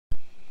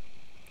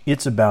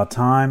It's About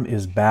Time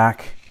is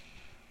back.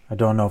 I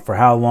don't know for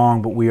how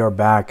long, but we are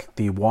back.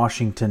 The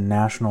Washington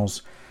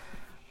Nationals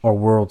are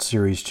World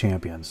Series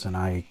champions, and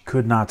I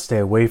could not stay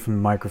away from the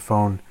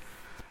microphone.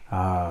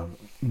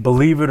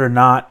 Believe it or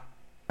not,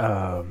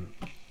 the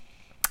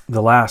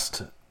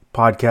last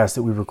podcast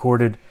that we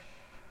recorded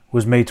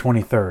was May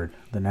 23rd.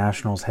 The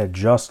Nationals had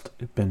just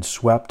been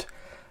swept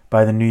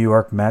by the New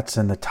York Mets,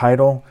 and the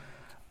title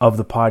of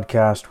the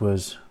podcast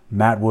was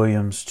Matt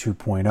Williams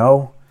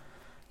 2.0.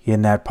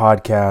 In that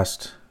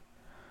podcast,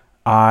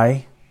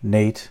 I,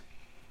 Nate,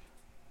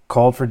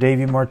 called for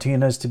Davey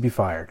Martinez to be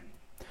fired.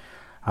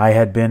 I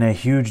had been a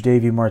huge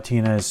Davey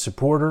Martinez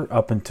supporter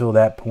up until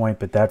that point,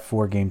 but that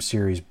 4-game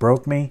series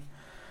broke me.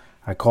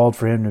 I called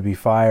for him to be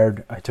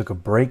fired. I took a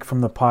break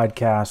from the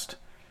podcast.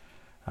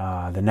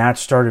 The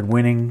Nats started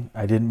winning.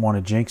 I didn't want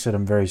to jinx it.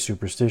 I'm very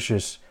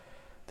superstitious.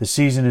 The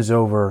season is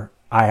over.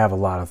 I have a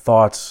lot of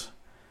thoughts.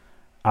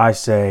 I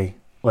say,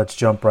 let's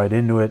jump right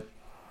into it.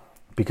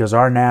 Because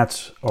our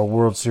Nats are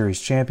World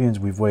Series champions.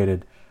 We've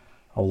waited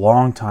a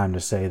long time to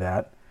say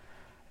that.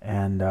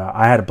 And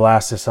I had a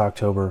blast this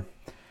October.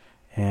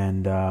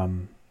 And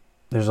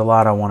there's a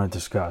lot I want to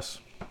discuss.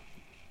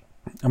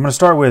 I'm going to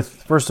start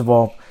with, first of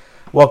all,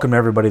 welcome to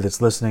everybody that's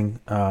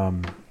listening.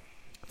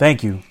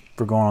 Thank you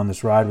for going on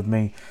this ride with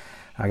me.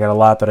 I got a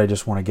lot that I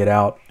just want to get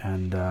out.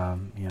 And,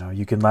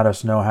 you can let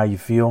us know how you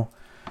feel.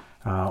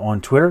 On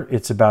Twitter,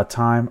 it's About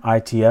Time,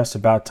 ITS,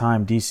 About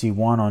Time,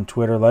 DC1 on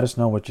Twitter. Let us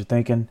know what you're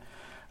thinking.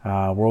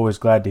 We're always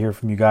glad to hear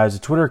from you guys. The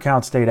Twitter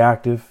account stayed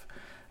active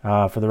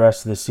for the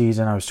rest of the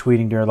season. I was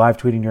live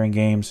tweeting during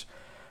games,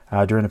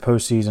 during the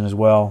postseason as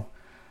well.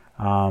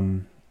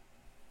 But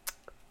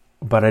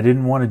I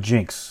didn't want to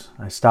jinx.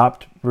 I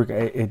stopped.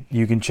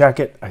 You can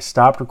check it. I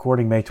stopped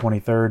recording May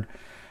 23rd.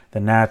 The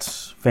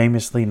Nats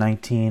famously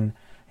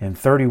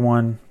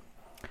 19-31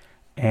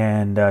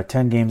 and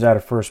 10 games out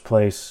of first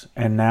place,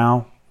 and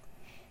now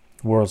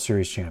World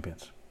Series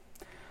champions.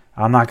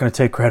 I'm not going to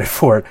take credit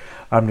for it.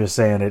 I'm just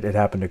saying it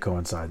happened to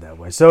coincide that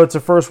way. So it's the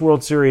first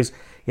World Series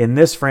in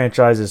this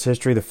franchise's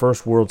history, the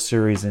first World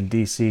Series in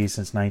D.C.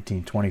 since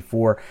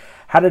 1924.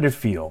 How did it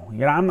feel?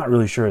 I'm not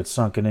really sure it's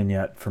sunken in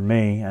yet for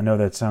me. I know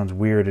that sounds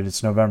weird.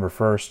 It's November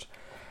 1st.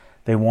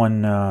 They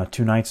won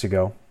 2 nights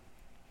ago.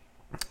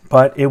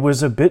 But it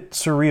was a bit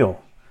surreal.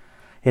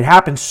 It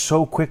happened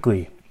so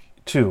quickly,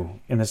 too,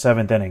 in the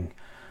 7th inning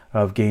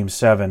of Game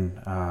 7.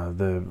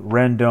 The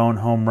Rendon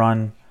home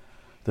run,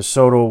 the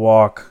Soto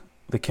walk,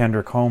 the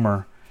Kendrick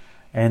homer,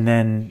 and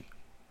then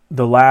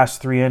the last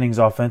 3 innings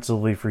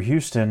offensively for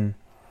Houston,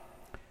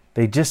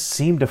 they just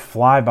seemed to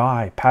fly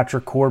by.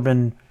 Patrick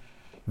Corbin,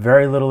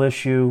 very little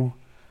issue,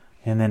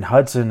 and then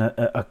Hudson,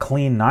 a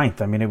clean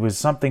 9th. I mean, it was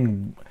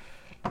something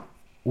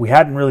we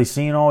hadn't really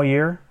seen all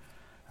year,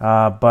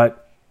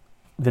 but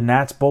the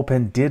Nats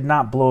bullpen did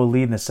not blow a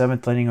lead in the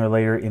 7th inning or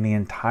later in the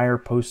entire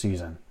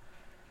postseason,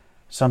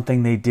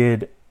 something they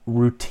did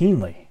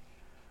routinely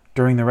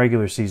during the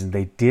regular season.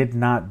 They did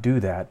not do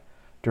that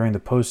during the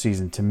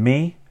postseason. To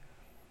me,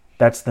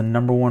 that's the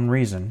number one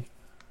reason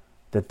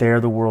that they're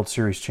the World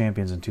Series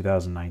champions in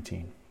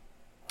 2019.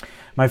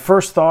 My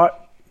first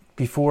thought,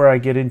 before I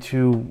get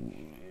into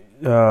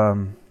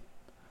all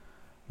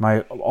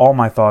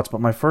my thoughts,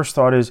 but my first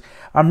thought is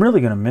I'm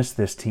really going to miss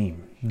this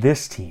team.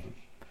 This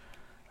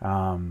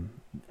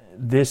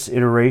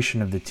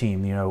iteration of the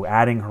team.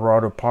 Adding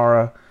Gerardo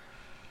Parra,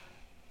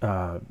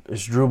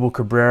 Asdrubal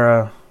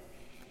Cabrera,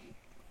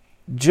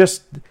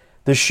 just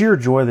the sheer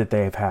joy that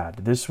they have had.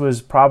 This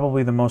was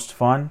probably the most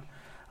fun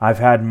I've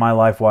had in my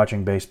life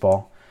watching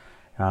baseball.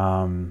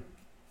 I'm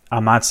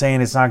not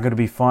saying it's not going to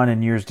be fun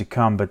in years to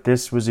come, but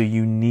this was a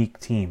unique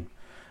team,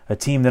 a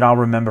team that I'll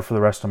remember for the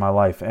rest of my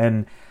life.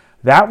 And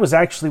that was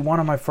actually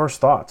one of my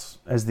first thoughts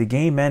as the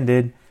game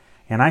ended,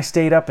 and I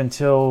stayed up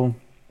until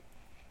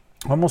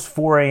almost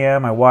 4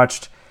 a.m. I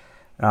watched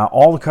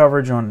all the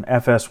coverage on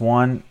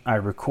FS1. I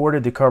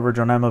recorded the coverage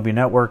on MLB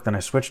Network, then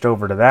I switched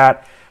over to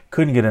that.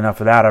 Couldn't get enough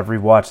of that. I've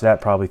rewatched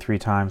that probably 3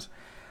 times.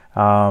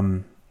 But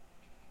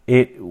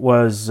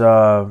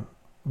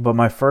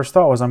my first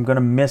thought was I'm going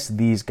to miss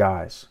these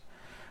guys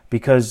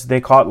because they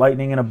caught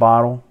lightning in a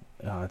bottle.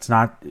 It's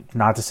not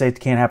to say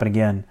it can't happen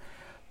again,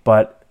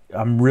 but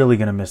I'm really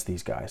going to miss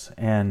these guys.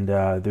 And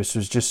this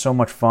was just so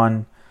much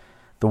fun.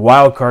 The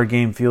wild card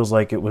game feels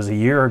like it was a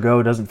year ago.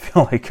 It doesn't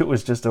feel like it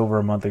was just over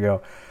a month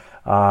ago.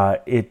 All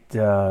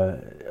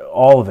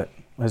of it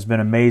has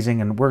been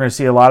amazing, and we're going to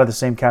see a lot of the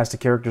same cast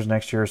of characters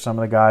next year. Some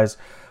of the guys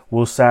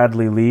will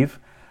sadly leave,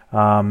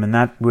 and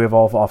that we have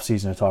all off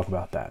season to talk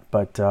about that.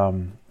 But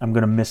I'm going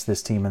to miss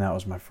this team, and that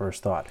was my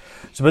first thought.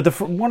 So, but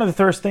one of the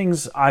first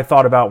things I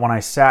thought about when I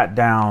sat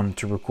down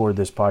to record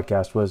this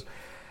podcast was,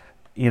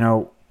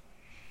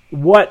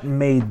 what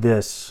made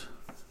this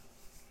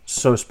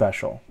so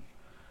special?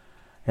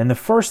 And the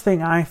first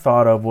thing I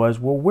thought of was,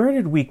 well, where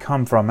did we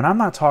come from? And I'm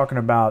not talking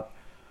about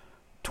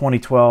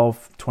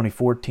 2012,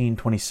 2014,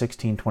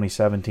 2016,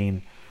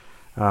 2017.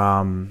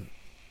 I'm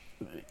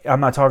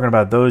not talking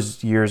about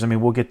those years. I mean,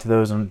 we'll get to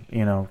those,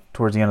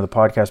 towards the end of the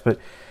podcast. But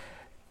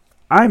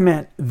I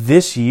meant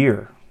this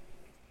year,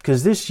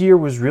 because this year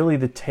was really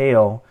the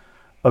tale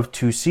of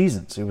two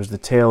seasons. It was the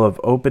tale of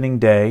opening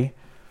day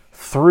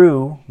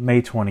through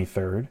May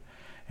 23rd,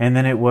 and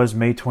then it was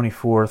May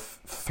 24th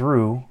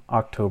through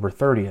October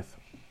 30th.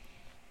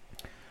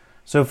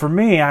 So for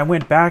me, I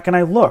went back and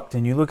I looked,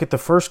 and you look at the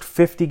first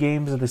 50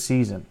 games of the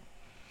season.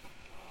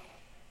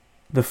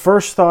 The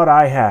first thought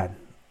I had,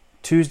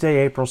 Tuesday,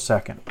 April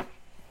 2nd,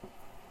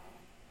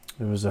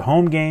 it was a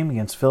home game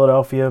against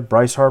Philadelphia.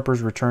 Bryce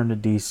Harper's return to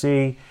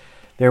D.C.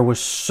 There was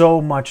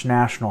so much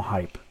national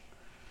hype.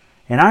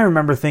 And I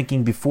remember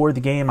thinking before the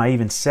game, I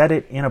even said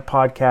it in a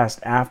podcast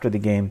after the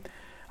game,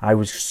 I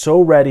was so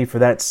ready for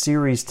that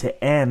series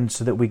to end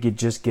so that we could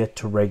just get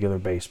to regular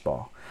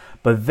baseball.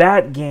 But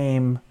that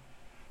game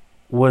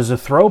was a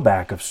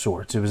throwback of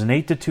sorts. It was an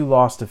 8-2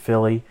 loss to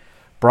Philly.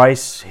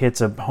 Bryce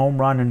hits a home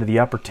run into the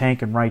upper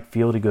tank in right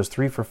field. He goes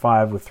 3 for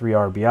 5 with 3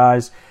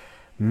 RBIs.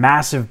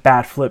 Massive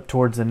bat flip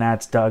towards the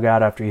Nats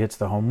dugout after he hits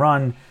the home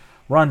run.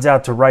 Runs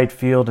out to right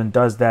field and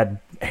does that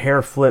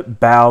hair flip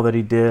bow that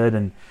he did.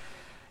 And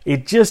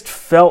it just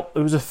felt, it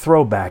was a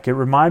throwback. It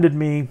reminded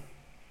me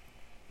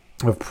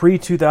of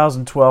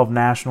pre-2012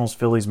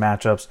 Nationals-Phillies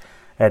matchups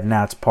at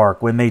Nats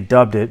Park when they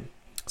dubbed it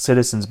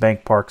Citizens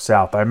Bank Park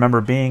South. I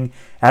remember being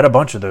at a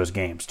bunch of those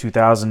games,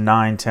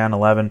 2009, 10,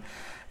 11.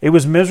 It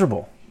was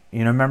miserable.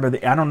 You know, remember,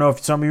 I don't know if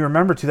some of you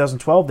remember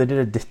 2012, they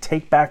did a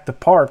Take Back the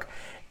Park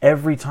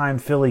every time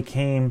Philly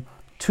came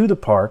to the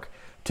park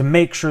to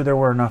make sure there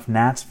were enough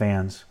Nats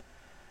fans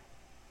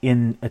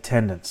in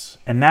attendance.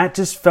 And that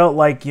just felt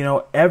like, you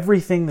know,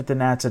 everything that the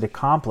Nats had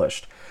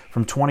accomplished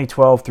from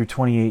 2012 through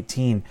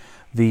 2018,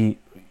 the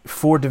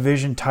 4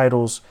 division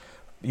titles,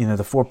 you know,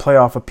 the 4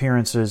 playoff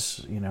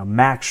appearances, you know,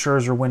 Max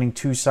Scherzer winning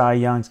 2 Cy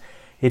Youngs.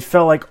 It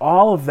felt like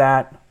all of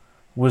that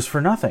was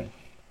for nothing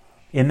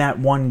in that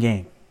one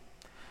game.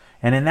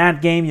 And in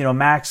that game, you know,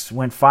 Max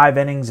went 5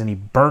 innings and he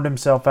burned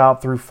himself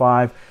out through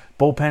 5.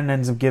 Bullpen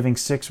ends up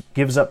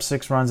gives up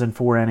 6 runs in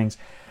 4 innings.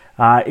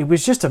 It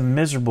was just a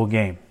miserable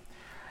game.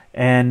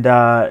 And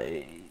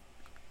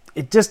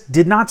it just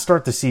did not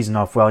start the season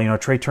off well. You know,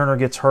 Trey Turner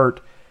gets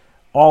hurt.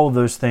 All of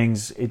those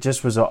things. It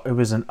just was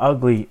an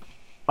ugly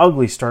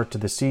start to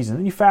the season.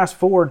 Then you fast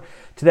forward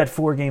to that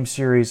 4-game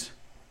series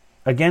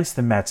against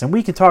the Mets. And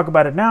we can talk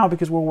about it now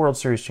because we're World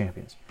Series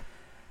champions.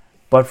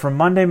 But from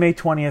Monday, May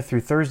 20th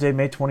through Thursday,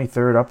 May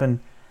 23rd, up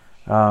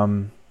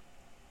in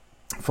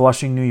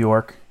Flushing, New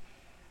York,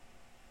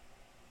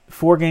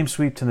 4-game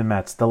sweep to the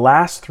Mets. The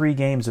last 3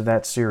 games of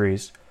that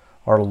series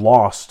are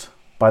lost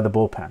by the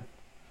bullpen.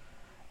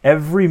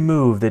 Every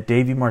move that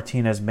Davey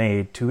Martinez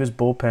made to his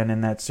bullpen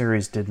in that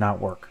series did not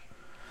work.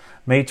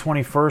 May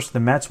 21st, the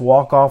Mets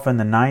walk off in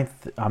the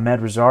 9th.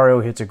 Ahmed Rosario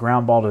hits a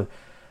ground ball to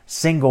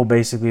single,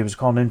 basically. It was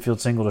called an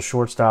infield single to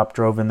shortstop,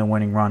 drove in the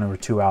winning run. There were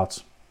 2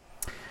 outs.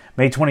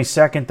 May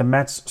 22nd, the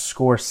Mets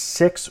score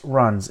 6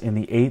 runs in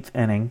the 8th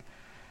inning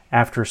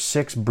after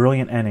 6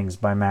 brilliant innings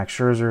by Max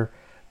Scherzer.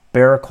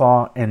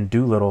 Barraclough and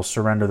Doolittle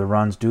surrender the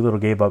runs. Doolittle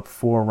gave up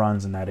 4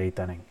 runs in that 8th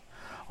inning.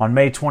 On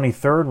May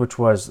 23rd, which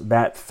was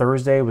that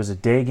Thursday, was a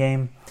day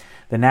game,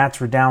 the Nats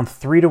were down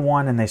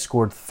 3-1 and they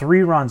scored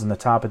 3 runs in the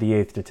top of the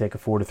 8th to take a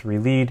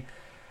 4-3 lead.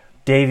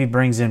 Davey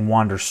brings in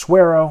Wander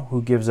Suero,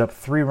 who gives up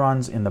 3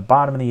 runs in the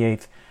bottom of the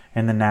 8th,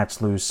 and the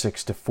Nats lose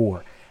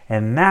 6-4.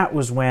 And that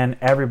was when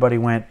everybody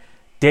went,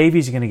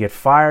 Davey's going to get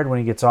fired when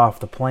he gets off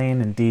the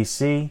plane in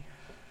D.C.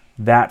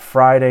 That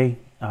Friday,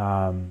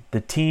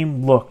 the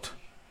team looked,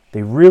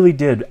 they really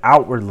did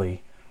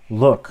outwardly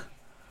look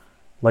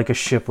like a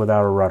ship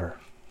without a rudder.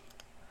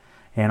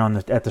 And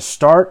at the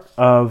start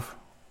of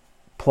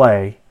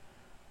play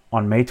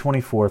on May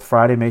 24th,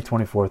 Friday, May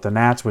 24th, the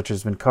Nats, which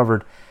has been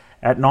covered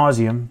ad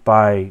nauseum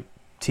by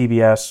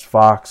TBS,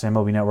 Fox,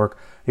 MLB Network,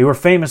 they were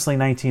famously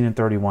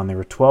 19-31. They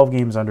were 12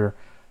 games under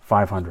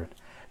 500.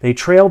 They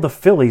trailed the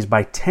Phillies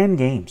by 10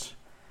 games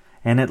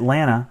and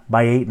Atlanta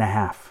by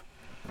 8.5.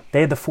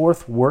 They had the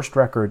 4th worst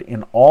record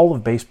in all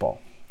of baseball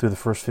through the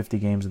first 50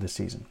 games of the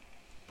season.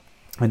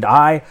 And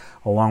I,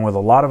 along with a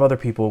lot of other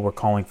people, were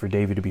calling for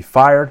Davey to be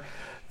fired.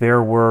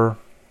 There were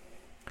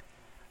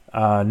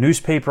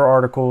newspaper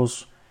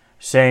articles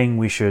saying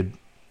we should,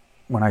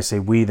 when I say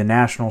we, the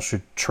Nationals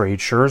should trade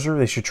Scherzer.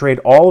 They should trade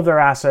all of their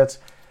assets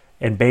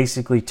and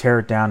basically tear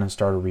it down and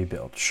start a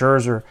rebuild.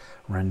 Scherzer,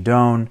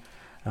 Rendon,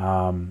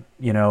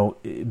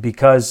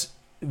 because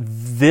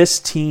this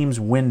team's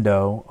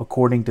window,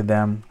 according to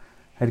them,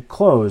 had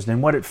closed.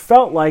 And what it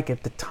felt like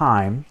at the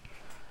time,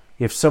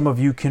 if some of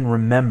you can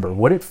remember,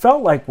 what it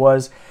felt like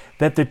was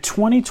that the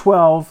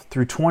 2012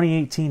 through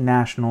 2018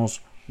 Nationals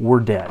were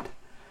dead.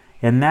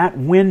 And that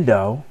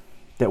window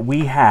that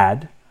we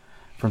had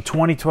from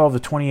 2012 to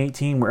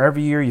 2018, where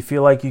every year you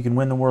feel like you can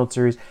win the World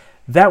Series,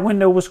 that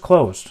window was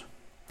closed.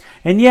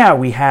 And yeah,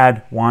 we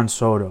had Juan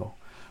Soto.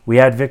 We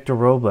had Victor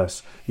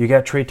Robles. You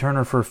got Trey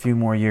Turner for a few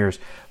more years.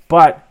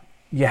 But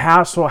you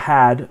also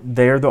had,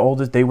 they were the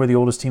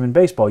oldest team in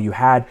baseball. You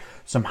had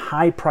some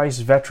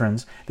high-priced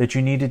veterans that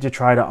you needed to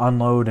try to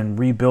unload and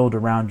rebuild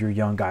around your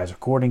young guys,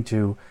 according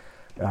to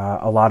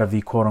a lot of the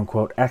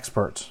quote-unquote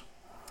experts.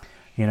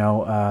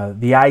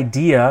 The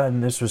idea,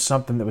 and this was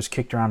something that was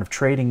kicked around, of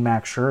trading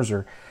Max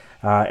Scherzer,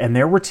 and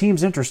there were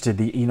teams interested.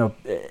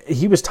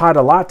 He was tied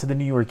a lot to the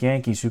New York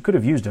Yankees, who could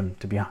have used him,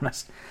 to be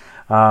honest.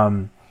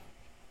 It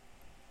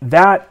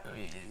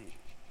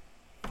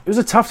was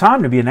a tough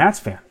time to be a Nats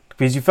fan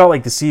because you felt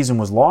like the season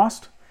was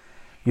lost.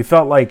 You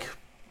felt like,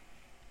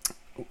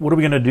 what are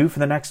we going to do for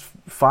the next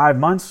 5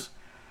 months?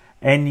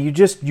 And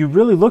you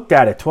really looked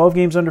at it. 12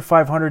 games under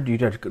 500.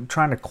 You're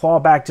trying to claw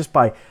back just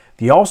by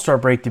the All-Star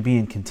break to be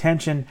in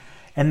contention.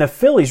 And the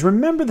Phillies,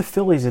 remember the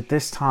Phillies at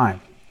this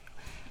time,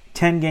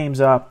 10 games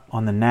up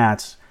on the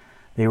Nats.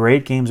 They were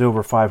 8 games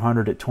over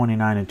 500 at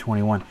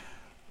 29-21.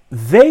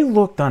 They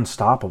looked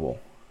unstoppable.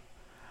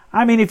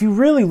 I mean, if you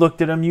really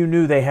looked at them, you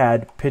knew they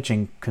had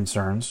pitching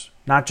concerns,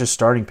 not just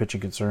starting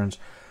pitching concerns,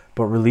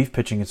 but relief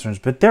pitching concerns.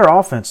 But their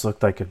offense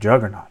looked like a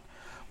juggernaut.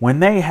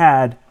 When they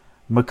had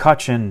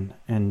McCutchen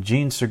and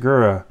Gene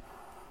Segura,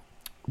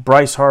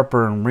 Bryce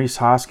Harper and Rhys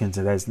Hoskins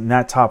in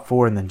that top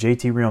 4, and then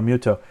JT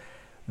Realmuto,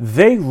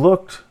 they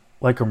looked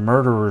like a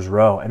murderer's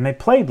row, and they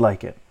played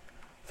like it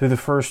through the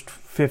first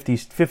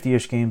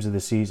 50-ish games of the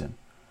season.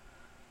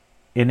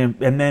 And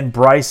then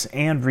Bryce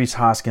and Rhys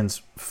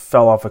Hoskins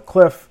fell off a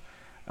cliff.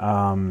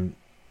 Andrew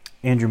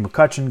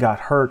McCutchen got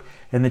hurt,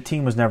 and the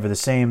team was never the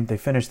same. They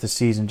finished the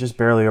season just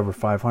barely over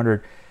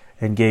 500,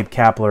 and Gabe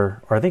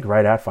Kapler, or I think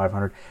right at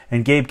 500,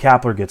 and Gabe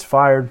Kapler gets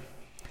fired.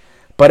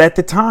 But at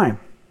the time,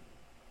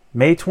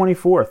 May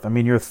 24th, I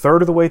mean, you're a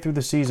third of the way through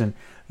the season,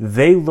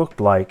 they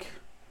looked like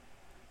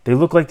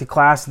the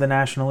class of the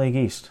National League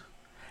East.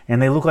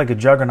 And they look like a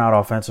juggernaut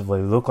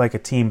offensively. They look like a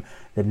team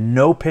that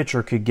no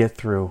pitcher could get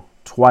through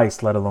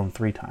twice, let alone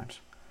 3 times.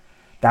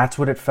 That's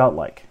what it felt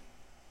like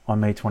on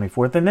May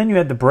 24th. And then you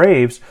had the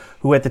Braves,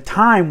 who at the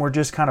time were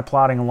just kind of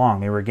plodding along.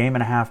 They were a game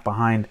and a half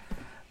behind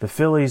the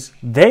Phillies.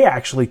 They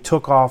actually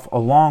took off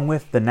along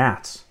with the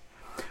Nats,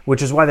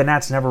 which is why the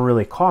Nats never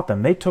really caught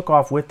them. They took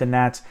off with the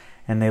Nats,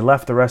 and they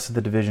left the rest of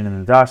the division in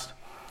the dust.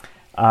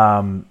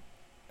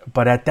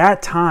 But at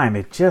that time,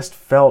 it just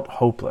felt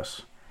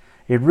hopeless.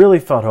 It really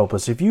felt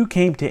hopeless. If you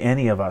came to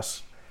any of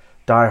us,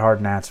 diehard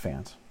Nats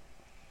fans,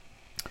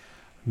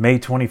 May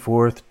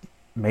 24th,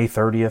 May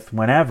 30th,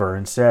 whenever,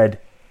 and said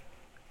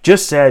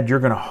you're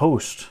going to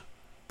host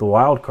the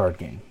wild card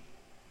game,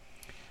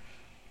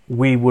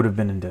 we would have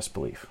been in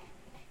disbelief.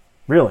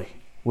 Really,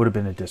 would have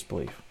been in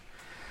disbelief.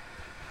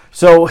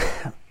 So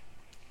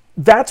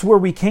that's where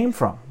we came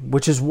from,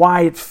 which is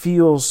why it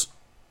feels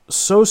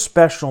so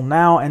special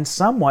now and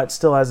somewhat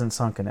still hasn't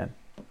sunken in.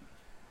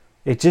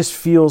 It just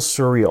feels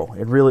surreal.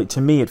 It really,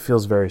 to me, it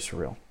feels very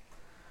surreal.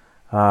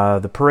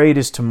 The parade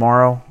is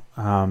tomorrow.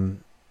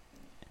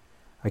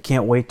 I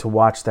can't wait to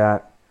watch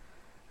that.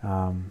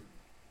 I'm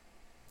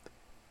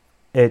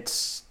at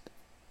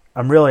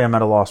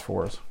a loss for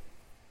words.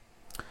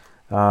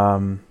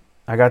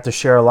 I got to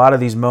share a lot of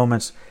these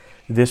moments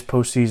this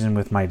postseason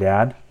with my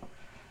dad.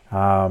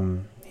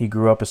 He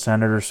grew up a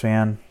Senators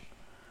fan,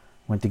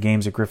 went to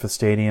games at Griffith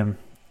Stadium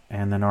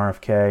and then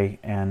RFK,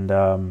 and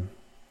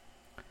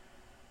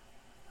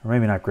or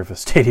maybe not Griffith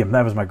Stadium.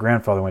 That was my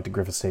grandfather went to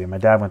Griffith Stadium. My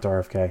dad went to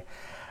RFK.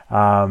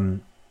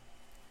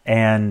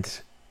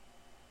 And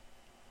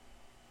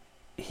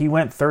he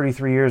went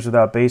 33 years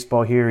without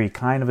baseball here. He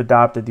kind of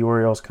adopted the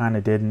Orioles, kind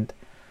of didn't.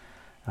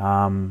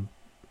 I've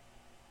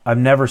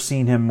never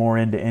seen him more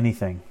into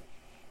anything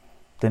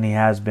than he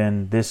has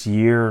been this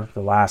year,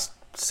 the last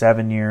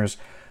 7 years,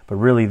 but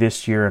really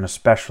this year and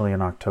especially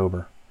in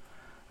October.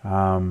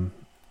 A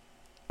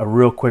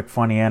real quick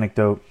funny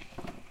anecdote.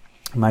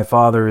 My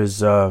father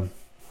is...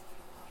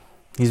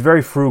 he's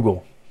very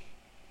frugal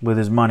with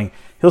his money.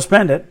 He'll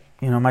spend it.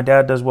 My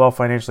dad does well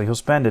financially. He'll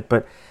spend it,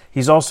 but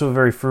he's also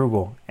very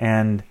frugal.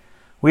 And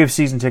we have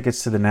season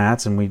tickets to the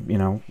Nats, and we,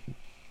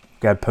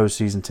 got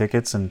postseason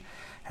tickets and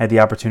had the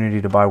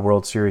opportunity to buy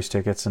World Series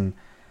tickets. And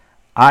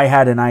I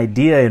had an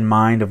idea in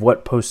mind of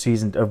what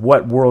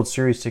World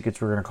Series tickets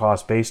were going to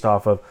cost based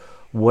off of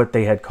what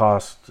they had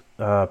cost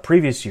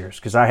previous years,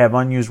 because I have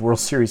unused World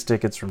Series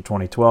tickets from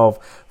 2012,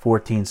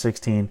 14,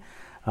 16,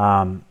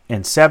 and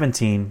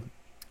 17.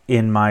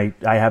 I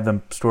have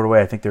them stored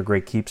away. I think they're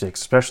great keepsakes,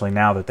 especially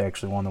now that they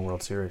actually won the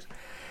World Series.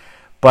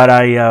 But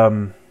I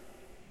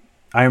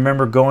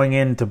remember going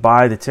in to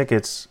buy the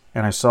tickets,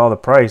 and I saw the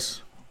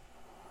price,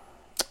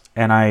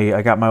 and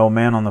I got my old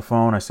man on the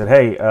phone. I said,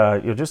 "Hey,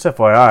 just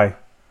FYI,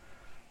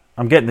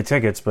 I'm getting the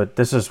tickets, but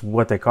this is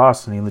what they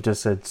cost." And he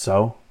just said,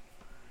 "So?"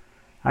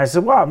 I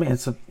said, "Well, I mean,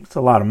 it's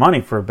a lot of money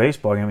for a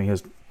baseball game." He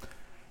goes,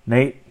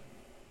 "Nate,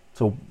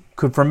 so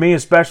for me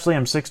especially,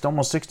 I'm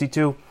almost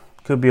 62.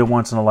 Could be a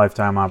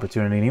once-in-a-lifetime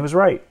opportunity." And he was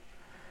right.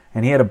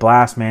 And he had a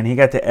blast, man. He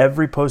got to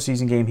every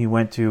postseason game he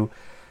went to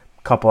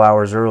a couple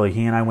hours early.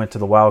 He and I went to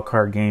the wild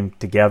card game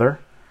together.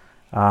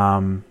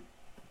 And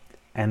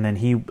then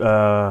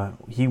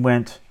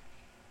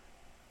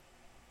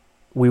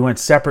we went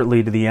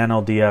separately to the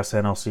NLDS,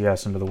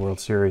 NLCS, and to the World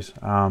Series.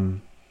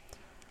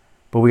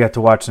 But we got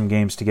to watch some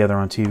games together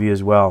on TV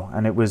as well.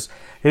 And it was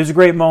a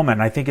great moment.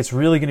 I think it's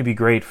really going to be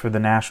great for the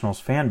Nationals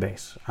fan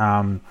base.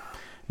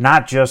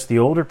 not just the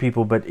older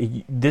people, but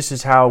this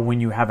is how,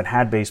 when you haven't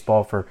had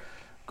baseball for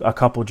a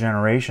couple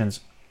generations,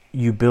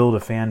 you build a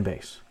fan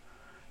base.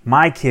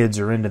 My kids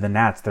are into the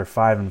Nats. They're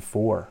 5 and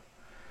 4.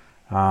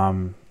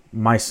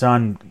 My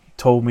son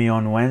told me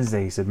on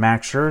Wednesday, he said,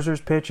 Max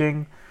Scherzer's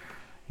pitching.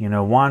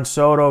 Juan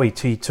Soto, he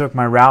took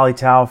my rally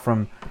towel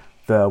from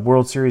the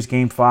World Series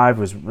Game 5,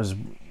 was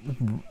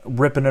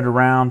ripping it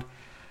around.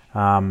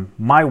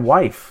 My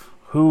wife,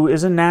 who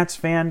is a Nats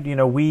fan,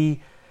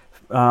 we,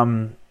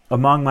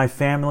 among my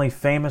family,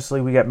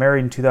 famously, we got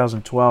married in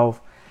 2012,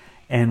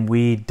 and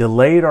we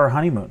delayed our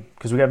honeymoon,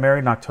 because we got married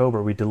in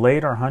October. We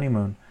delayed our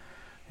honeymoon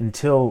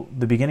until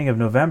the beginning of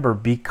November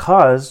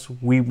because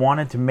we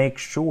wanted to make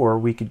sure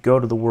we could go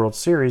to the World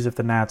Series if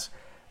the Nats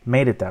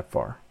made it that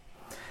far.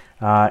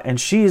 And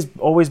she's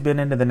always been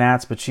into the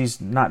Nats, but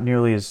she's not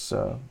nearly as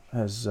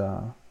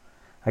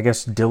I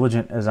guess,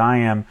 diligent as I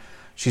am.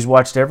 She's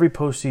watched every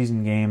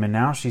postseason game, and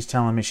now she's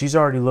telling me she's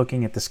already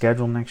looking at the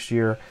schedule next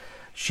year.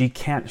 She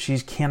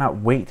cannot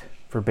wait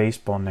for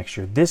baseball next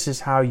year. This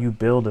is how you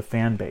build a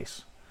fan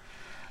base.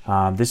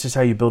 This is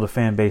how you build a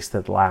fan base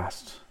that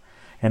lasts.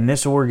 And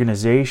this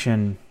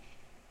organization,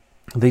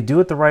 they do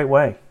it the right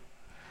way.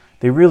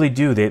 They really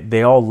do.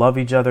 They all love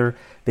each other.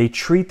 They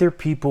treat their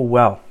people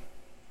well.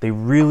 They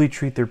really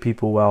treat their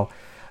people well.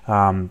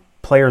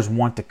 Players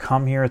want to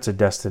come here. It's a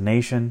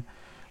destination.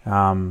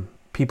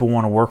 People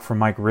want to work for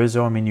Mike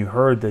Rizzo. I mean, you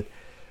heard that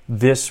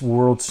this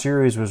World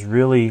Series was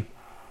really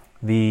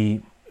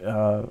the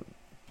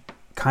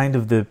kind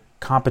of the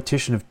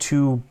competition of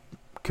two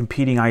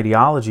competing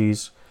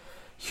ideologies.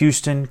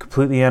 Houston,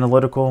 completely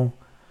analytical.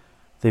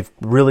 They've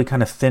really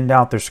kind of thinned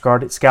out their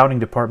scouting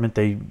department.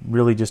 They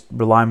really just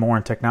rely more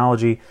on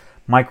technology.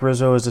 Mike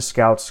Rizzo is a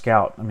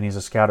scout. I mean, he's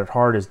a scout at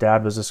heart. His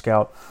dad was a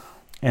scout.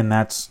 And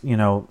that's,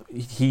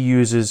 he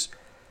uses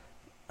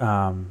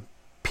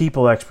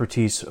people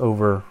expertise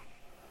over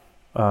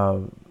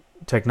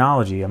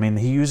technology. I mean,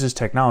 he uses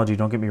technology,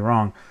 don't get me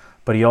wrong,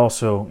 but he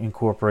also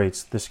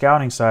incorporates the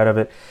scouting side of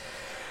it.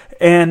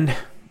 And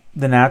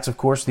the Nats, of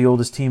course, the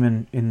oldest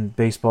team in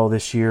baseball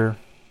this year.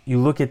 You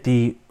look at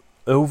the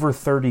over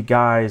 30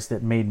 guys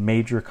that made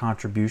major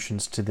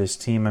contributions to this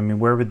team. I mean,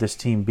 where would this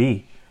team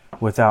be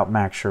without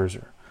Max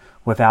Scherzer,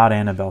 without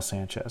Anibal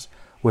Sanchez,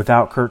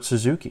 without Kurt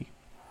Suzuki,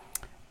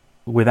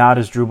 without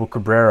Asdrubal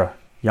Cabrera,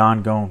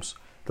 Yan Gomes?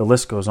 The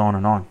list goes on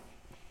and on.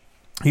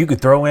 You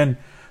could throw in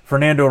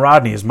Fernando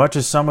Rodney. As much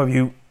as some of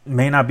you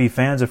may not be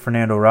fans of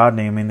Fernando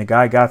Rodney, I mean, the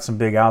guy got some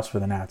big outs for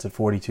the Nats at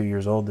 42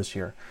 years old this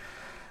year.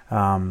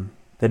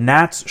 The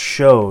Nats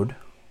showed,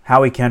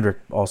 Howie Kendrick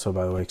also,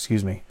 by the way,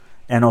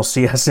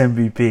 NLCS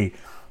MVP,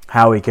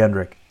 Howie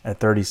Kendrick at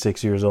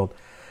 36 years old.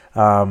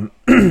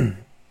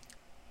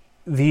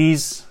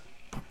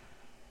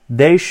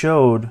 They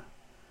showed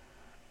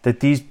that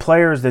these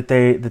players that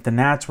the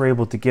Nats were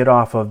able to get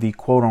off of the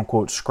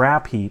quote-unquote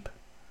scrap heap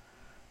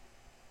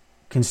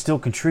can still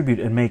contribute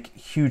and make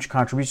huge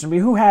contributions. I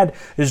mean, who had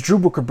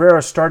Asdrubal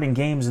Cabrera starting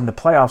games in the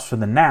playoffs for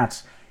the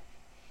Nats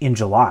in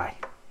July?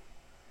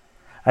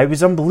 It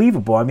was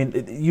unbelievable. I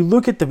mean, you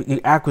look at the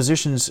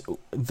acquisitions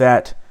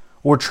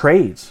or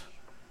trades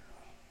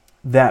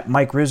that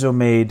Mike Rizzo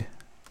made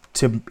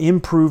to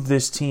improve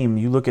this team.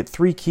 You look at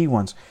three key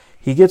ones.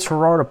 He gets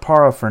Gerardo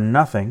Parra for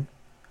nothing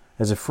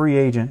as a free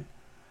agent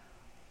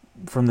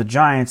from the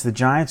Giants. The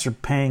Giants are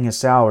paying his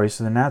salary,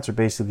 so the Nats are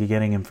basically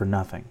getting him for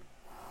nothing.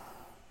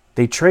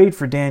 They trade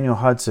for Daniel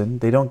Hudson.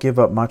 They don't give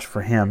up much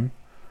for him.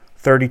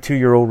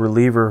 32-year-old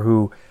reliever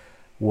who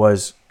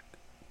was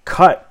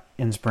cut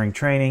in spring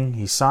training.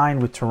 He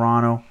signed with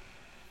Toronto.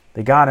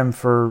 They got him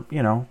for,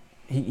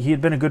 he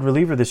had been a good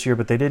reliever this year,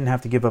 but they didn't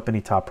have to give up any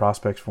top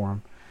prospects for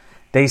him.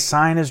 They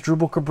signed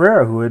Asdrubal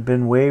Cabrera, who had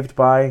been waived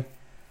by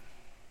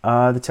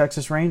the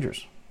Texas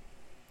Rangers.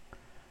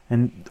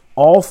 And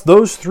all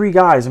those three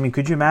guys, I mean,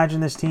 could you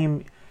imagine this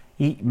team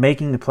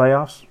making the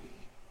playoffs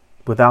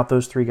without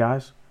those three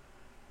guys?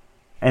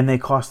 And they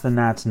cost the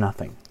Nats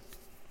nothing.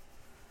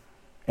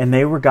 And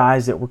they were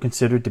guys that were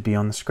considered to be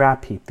on the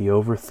scrap heap, the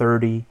over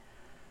 30,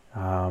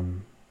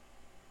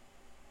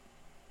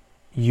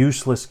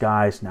 useless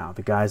guys now,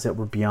 the guys that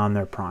were beyond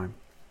their prime.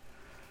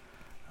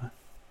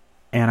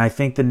 And I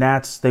think the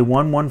Nats, they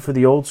won one for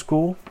the old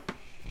school.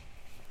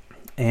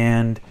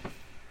 And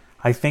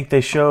I think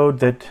they showed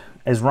that,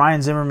 as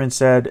Ryan Zimmerman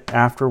said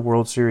after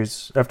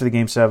the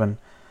Game 7,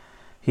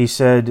 he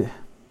said,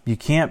 you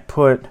can't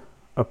put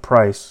a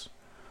price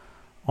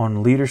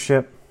on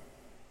leadership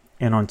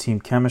and on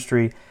team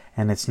chemistry,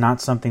 and it's not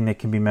something that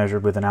can be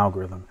measured with an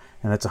algorithm.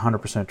 And that's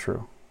 100%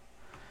 true.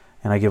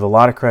 And I give a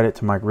lot of credit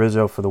to Mike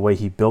Rizzo for the way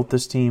he built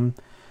this team,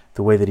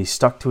 the way that he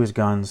stuck to his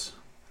guns.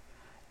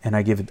 And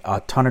I give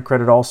a ton of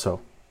credit also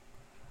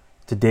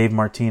to Dave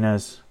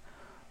Martinez,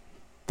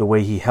 the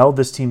way he held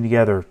this team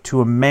together.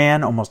 To a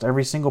man, almost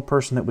every single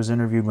person that was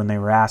interviewed when they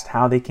were asked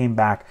how they came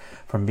back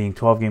from being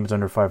 12 games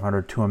under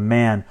 500, to a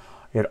man,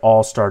 it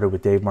all started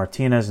with Dave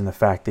Martinez and the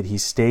fact that he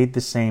stayed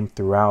the same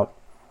throughout,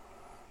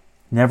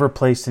 never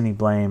placed any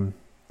blame.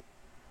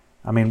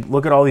 I mean,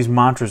 look at all these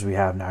mantras we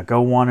have now.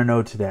 Go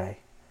 1-0 today.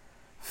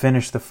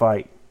 Finish the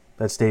fight.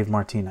 That's Dave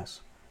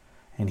Martinez.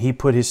 And he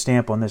put his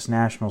stamp on this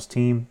Nationals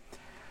team.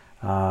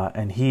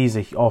 And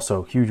he's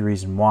also a huge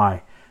reason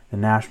why the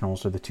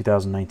Nationals are the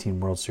 2019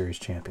 World Series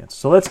champions.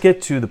 So let's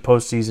get to the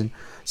postseason.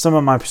 Some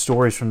of my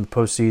stories from the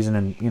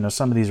postseason, and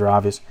some of these are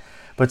obvious,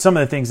 but some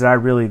of the things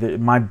that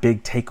my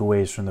big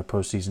takeaways from the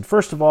postseason.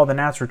 First of all, the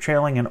Nats were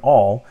trailing in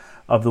all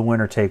of the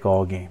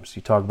winner-take-all games.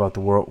 You talk about the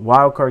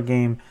wild card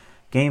game,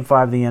 Game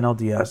 5 of the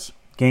NLDS,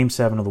 Game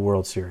 7 of the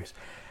World Series.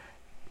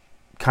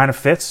 Kind of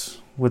fits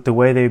with the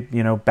way they,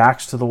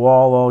 backs to the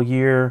wall all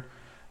year,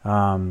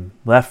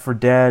 left for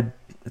dead,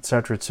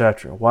 etc.,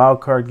 etc. Wild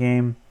card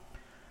game,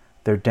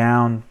 they're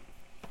down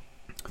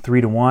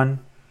 3-1.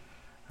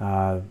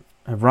 Have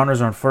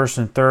runners on first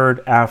and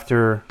third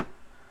after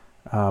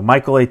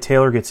Michael A.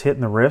 Taylor gets hit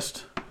in the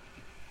wrist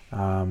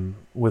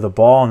with a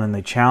ball, and then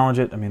they challenge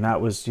it. I mean,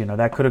 that was,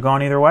 that could have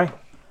gone either way.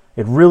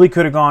 It really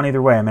could have gone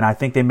either way. I mean, I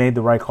think they made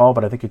the right call,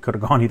 but I think it could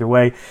have gone either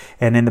way.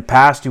 And in the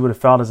past, you would have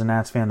felt as a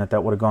Nats fan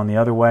that would have gone the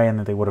other way and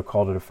that they would have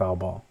called it a foul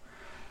ball.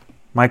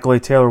 Michael A.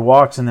 Taylor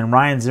walks, and then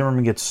Ryan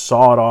Zimmerman gets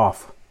sawed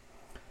off.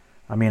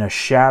 I mean, a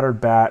shattered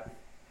bat,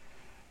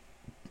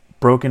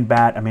 broken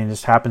bat. I mean, it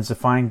just happens to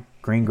find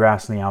green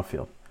grass in the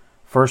outfield.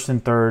 First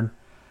and third.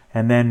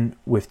 And then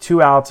with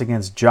 2 outs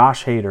against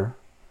Josh Hader,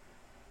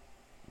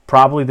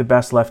 probably the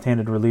best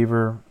left-handed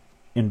reliever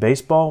in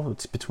baseball.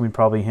 It's between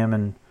probably him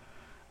and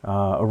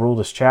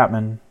Aroldis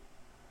Chapman.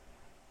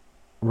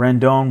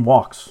 Rendon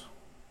walks.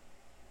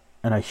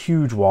 And a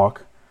huge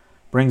walk.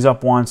 Brings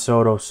up Juan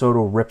Soto.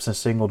 Soto rips a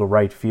single to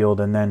right field.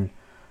 And then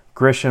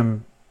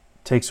Grisham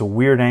takes a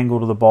weird angle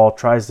to the ball,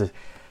 tries to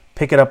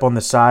pick it up on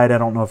the side. I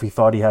don't know if he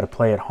thought he had to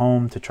play at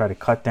home to try to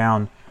cut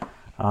down,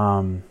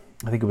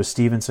 I think it was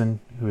Stevenson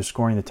who was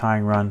scoring the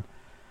tying run.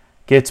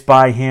 Gets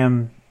by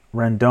him,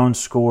 Rendon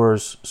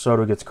scores,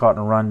 Soto gets caught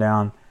in a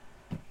rundown,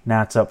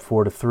 Nats up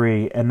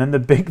 4-3. And then the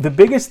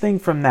biggest thing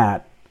from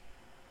that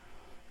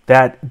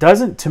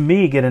doesn't, to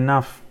me, get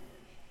enough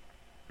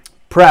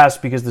press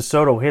because the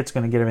Soto hit's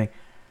going to get everything.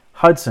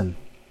 Hudson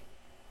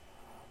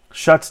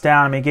shuts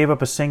down. I mean, he gave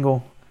up a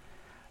single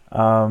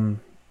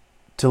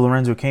to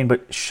Lorenzo Cain,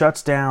 but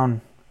shuts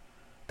down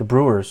the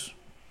Brewers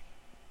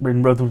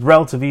with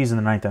relative ease in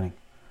the 9th inning.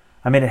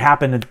 I mean, it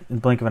happened in the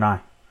blink of an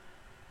eye.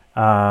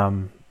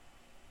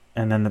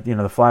 And then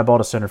the fly ball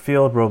to center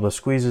field, Robles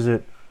squeezes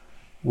it.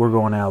 We're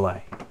going to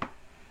L.A.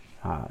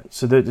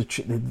 So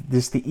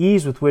the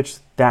ease with which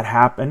that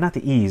happened, not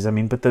the ease, I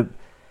mean, but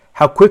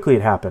how quickly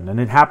it happened, and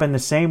it happened the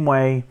same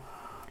way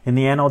in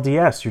the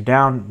NLDS. You're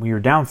down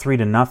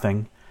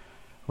 3-0.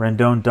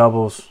 Rendon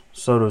doubles,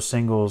 Soto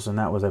singles, and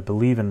that was, I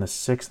believe, in the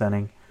 6th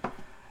inning.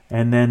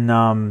 And then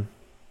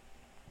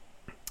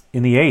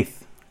in the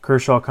 8th,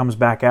 Kershaw comes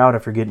back out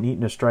after getting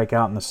eaten a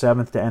strikeout in the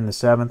 7th to end the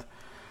 7th.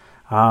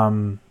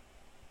 And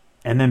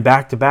then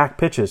back-to-back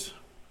pitches.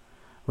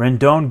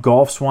 Rendon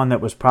golfs one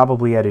that was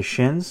probably at his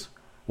shins.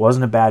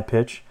 Wasn't a bad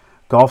pitch.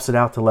 Golfs it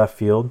out to left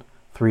field,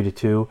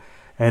 3-2.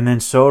 And then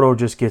Soto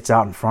just gets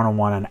out in front of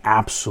one and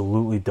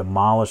absolutely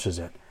demolishes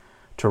it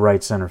to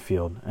right center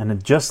field. And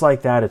then just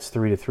like that, it's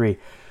 3-3.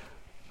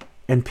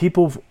 And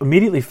people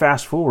immediately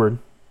fast forward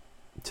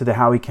to the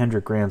Howie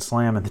Kendrick grand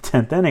slam in the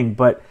 10th inning,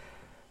 but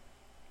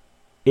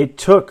it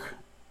took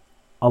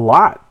a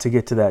lot to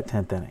get to that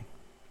 10th inning.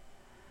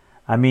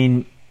 I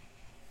mean,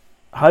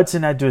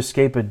 Hudson had to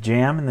escape a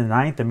jam in the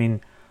 9th. I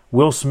mean,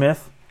 Will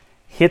Smith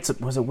hits,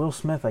 was it Will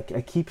Smith? I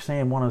keep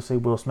want to say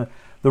Will Smith.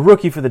 The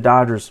rookie for the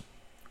Dodgers,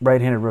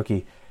 right-handed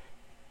rookie,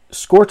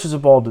 scorches a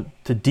ball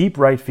to deep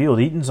right field.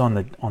 Eaton's on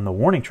the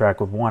warning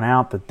track with 1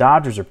 out. The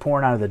Dodgers are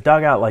pouring out of the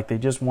dugout like they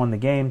just won the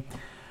game.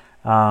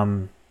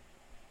 And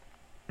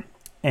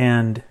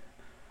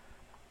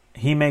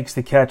he makes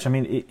the catch. I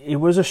mean, it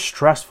was a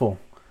stressful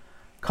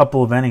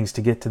couple of innings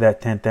to get to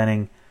that 10th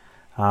inning.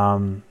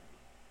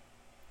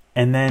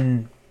 And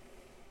then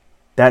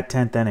that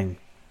 10th inning,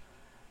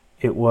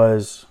 it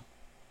was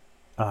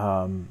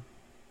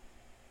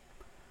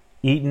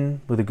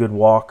Eaton with a good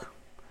walk.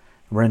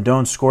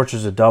 Rendon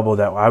scorches a double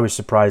that I was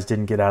surprised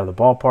didn't get out of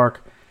the ballpark.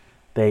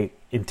 They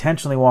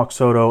intentionally walk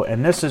Soto,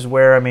 and this is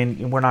where, I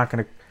mean, we're not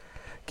going to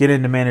get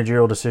into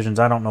managerial decisions.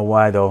 I don't know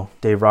why, though,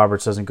 Dave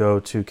Roberts doesn't go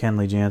to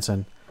Kenley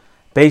Jansen.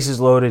 Bases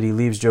loaded, he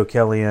leaves Joe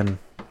Kelly in,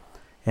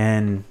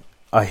 and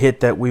a hit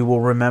that we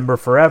will remember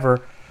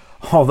forever,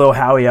 although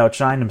Howie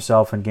outshined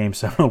himself in Game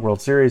 7 of the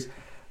World Series,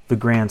 the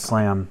grand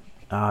slam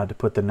to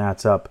put the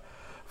Nats up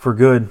for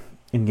good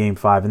in Game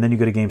 5. And then you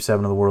go to Game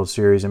 7 of the World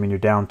Series. I mean, you're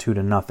down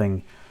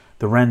 2-0.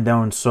 The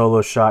Rendon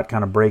solo shot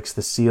kind of breaks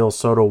the seal.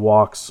 Soto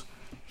walks.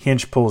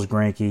 Hinch pulls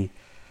Greinke.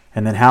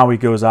 And then Howie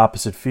goes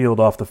opposite field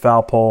off the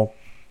foul pole.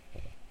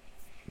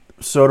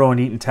 Soto and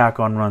Eaton tack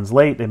on runs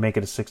late. They make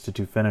it a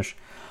 6-2 finish.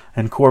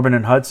 And Corbin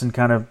and Hudson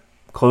kind of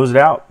close it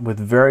out with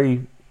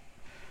very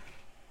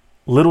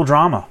little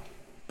drama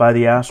by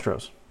the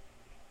Astros.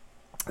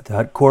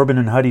 Corbin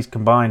and Huddy's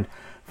combined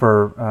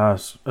for a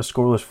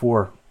scoreless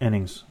 4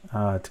 innings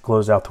to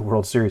close out the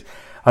World Series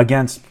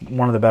against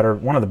one of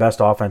the best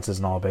offenses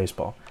in all of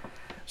baseball.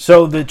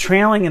 So the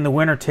trailing and the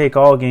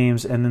winner-take-all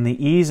games, and then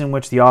the ease in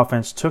which the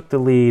offense took the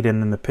lead,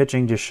 and then the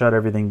pitching just shut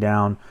everything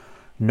down,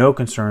 no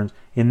concerns.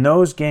 In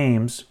those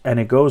games, and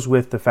it goes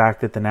with the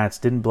fact that the Nats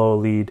didn't blow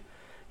a lead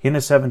in the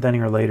 7th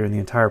inning or later in the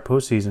entire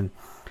postseason.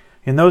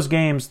 In those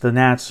games, the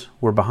Nats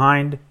were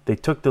behind. They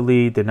took the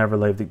lead. They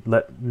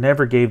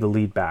never gave the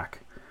lead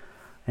back.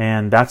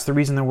 And that's the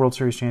reason they're World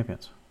Series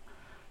champions.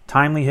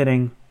 Timely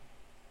hitting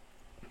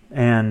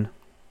and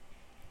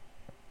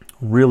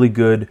really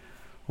good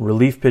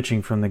relief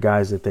pitching from the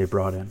guys that they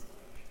brought in.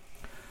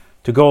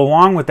 To go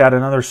along with that,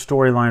 another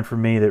storyline for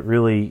me that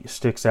really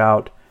sticks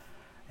out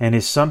and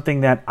is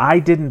something that I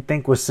didn't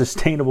think was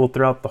sustainable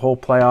throughout the whole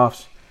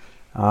playoffs.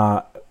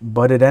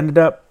 But it ended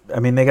up,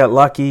 they got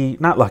lucky.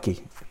 Not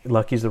lucky.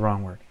 Lucky's the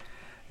wrong word.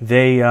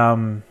 They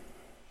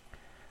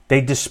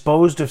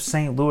disposed of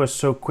St. Louis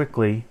so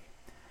quickly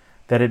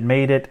that it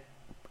made it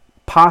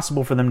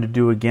possible for them to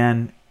do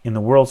again in the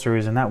World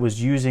Series, and that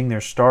was using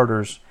their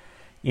starters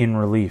in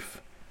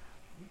relief.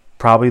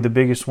 Probably the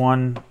biggest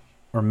one,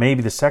 or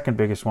maybe the second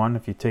biggest one,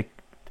 if you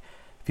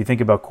think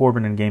about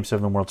Corbin in Game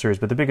 7 of the World Series.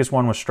 But the biggest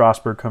one was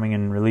Strasburg coming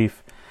in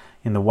relief.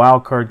 In the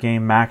wild card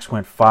game, Max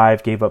went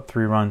 5, gave up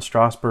 3 runs.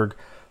 Strasburg,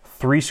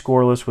 3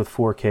 scoreless with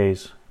 4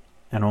 Ks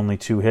and only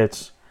 2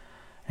 hits.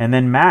 And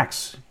then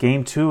Max,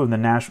 Game 2 of the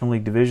National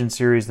League Division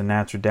Series, the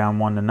Nats are down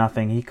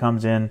 1-0. He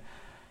comes in,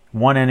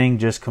 1 inning,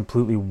 just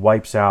completely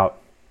wipes out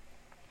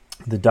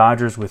the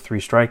Dodgers with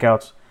 3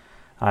 strikeouts.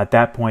 At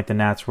that point, the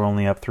Nats were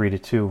only up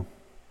 3-2.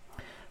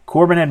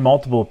 Corbin had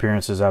multiple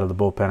appearances out of the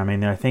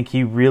bullpen. I think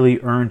he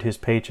really earned his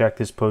paycheck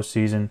this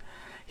postseason.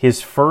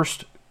 His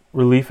first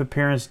relief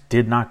appearance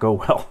did not go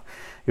well.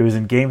 It was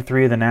in Game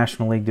 3 of the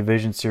National League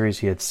Division Series.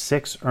 He had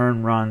 6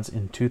 earned runs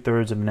in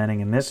 2/3 of an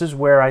inning, and this is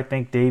where I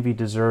think Davey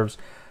deserves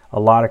a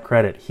lot of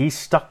credit. He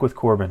stuck with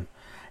Corbin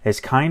as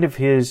kind of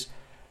his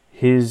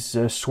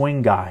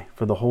swing guy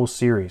for the whole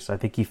series. I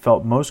think he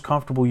felt most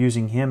comfortable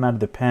using him out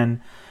of the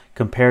pen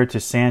compared to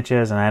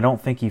Sanchez, and I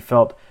don't think he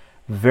felt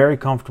very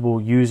comfortable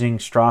using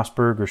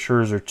Strasburg or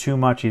Scherzer too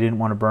much. He didn't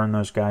want to burn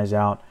those guys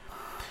out.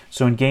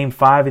 So in Game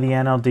 5 of the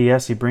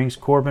NLDS, he brings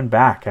Corbin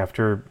back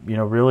after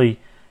really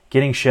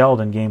getting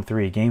shelled in Game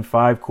 3. Game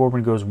 5,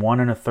 Corbin goes 1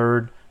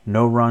 1/3,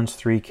 no runs,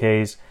 3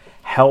 Ks,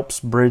 helps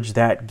bridge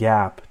that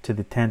gap to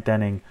the 10th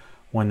inning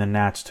when the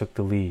Nats took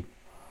the lead.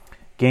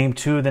 Game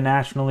 2 of the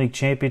National League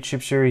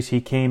Championship Series,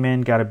 he came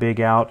in, got a big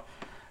out.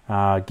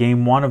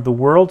 Game 1 of the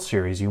World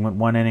Series, he went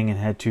 1 inning and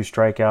had 2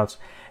 strikeouts.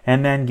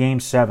 And then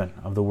Game 7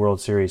 of the World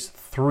Series,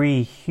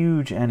 3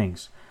 huge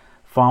innings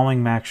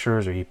following Max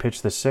Scherzer. He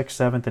pitched the 6th,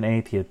 7th, and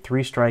 8th. He had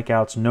 3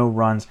 strikeouts, no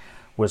runs,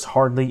 was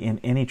hardly in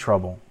any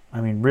trouble.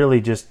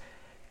 Really just,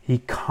 he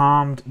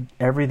calmed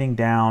everything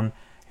down,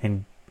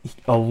 and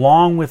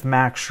along with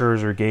Max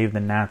Scherzer, gave the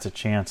Nats a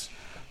chance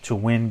to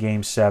win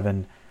Game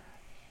 7.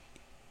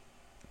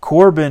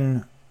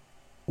 Corbin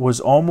was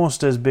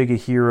almost as big a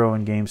hero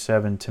in Game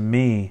 7 to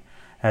me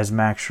as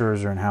Max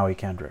Scherzer and Howie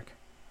Kendrick.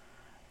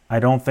 I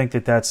don't think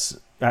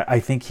I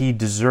think he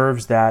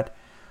deserves that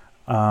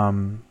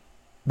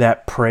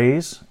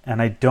praise,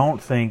 and I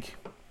think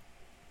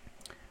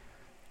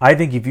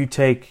if you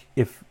take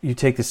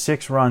the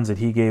 6 runs that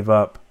he gave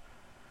up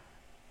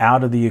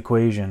out of the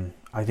equation,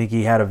 I think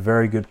he had a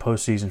very good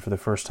postseason for the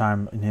first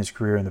time in his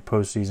career in the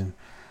postseason.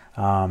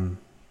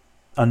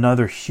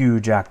 Another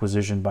huge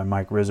acquisition by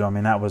Mike Rizzo.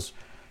 That was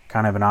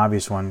kind of an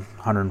obvious one,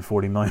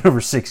 $140 million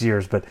over 6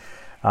 years, but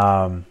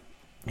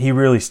he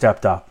really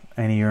stepped up.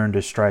 And he earned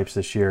his stripes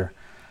this year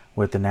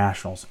with the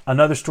Nationals.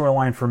 Another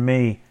storyline for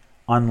me,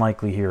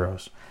 unlikely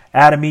heroes.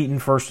 Adam Eaton,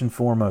 first and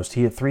foremost.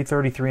 He had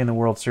 .333 in the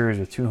World Series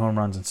with 2 home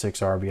runs and 6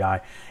 RBI.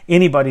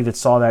 Anybody that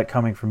saw that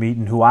coming from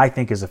Eaton, who I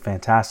think is a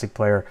fantastic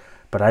player,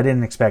 but I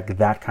didn't expect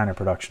that kind of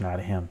production out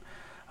of him.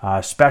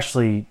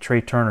 Especially Trey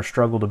Turner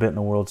struggled a bit in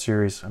the World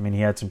Series.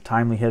 He had some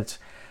timely hits,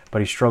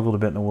 but he struggled a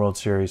bit in the World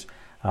Series.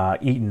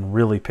 Eaton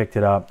really picked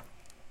it up,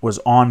 was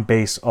on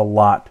base a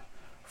lot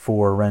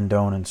for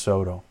Rendon and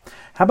Soto.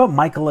 How about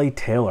Michael A.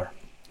 Taylor?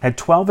 Had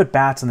 12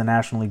 at-bats in the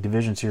National League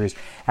Division Series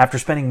after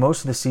spending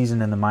most of the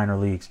season in the minor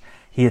leagues.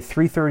 He had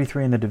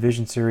 .333 in the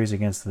Division Series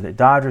against the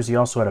Dodgers. He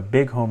also had a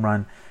big home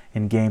run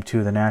in Game 2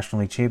 of the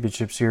National League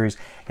Championship Series.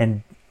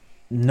 And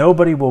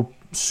nobody will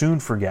soon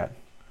forget,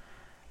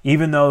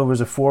 even though it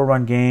was a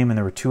 4-run game and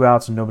there were 2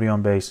 outs and nobody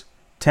on base,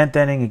 10th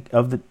inning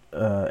of the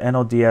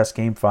NLDS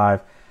Game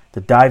 5,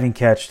 the diving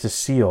catch to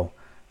seal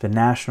the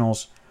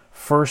Nationals'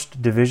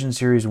 first Division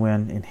Series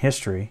win in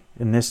history,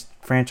 in this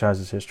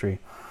franchise's history,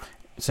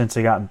 since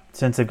they've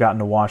gotten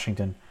to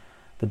Washington.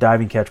 The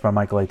diving catch by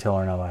Michael A.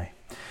 Taylor in LA.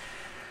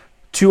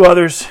 2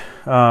 others,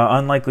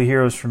 unlikely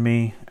heroes for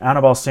me.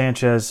 Anibal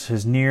Sanchez,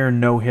 his near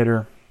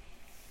no-hitter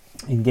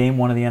in Game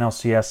 1 of the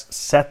NLCS,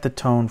 set the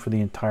tone for the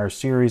entire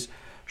series.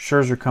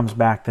 Scherzer comes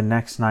back the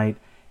next night.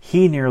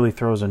 He nearly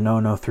throws a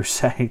no-no through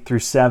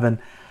 7.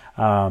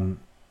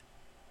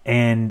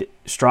 And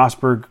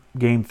Strasburg,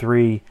 Game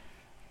 3,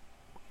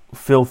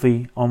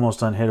 filthy,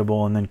 almost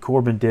unhittable. And then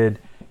Corbin did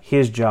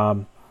his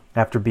job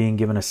after being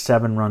given a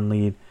 7-run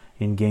lead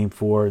in Game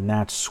 4. And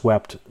that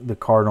swept the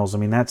Cardinals. I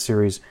mean, that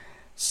series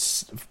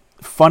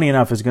funny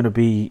enough, is going to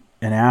be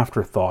an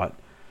afterthought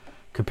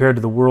compared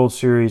to the World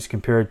Series,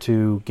 compared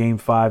to Game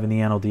 5 in the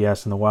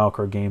NLDS and the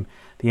wildcard game.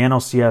 The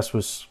NLCS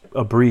was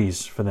a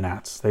breeze for the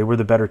Nats. They were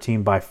the better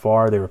team by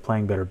far. They were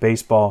playing better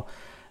baseball.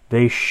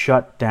 They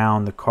shut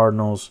down the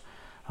Cardinals.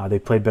 They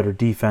played better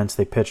defense.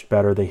 They pitched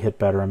better. They hit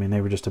better. I mean,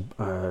 they were just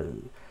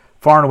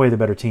far and away the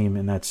better team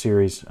in that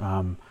series.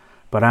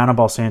 But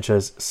Anibal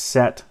Sanchez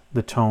set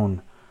the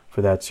tone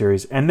for that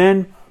series. And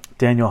then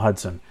Daniel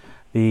Hudson,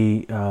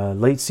 the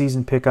late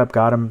season pickup,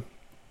 got him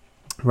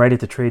right at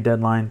the trade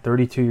deadline,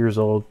 32 years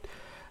old,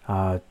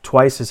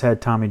 twice has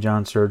had Tommy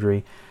John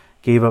surgery,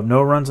 gave up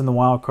no runs in the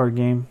wild card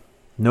game,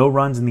 no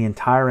runs in the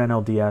entire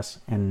NLDS,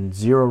 and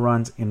 0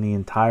 runs in the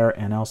entire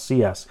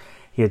NLCS.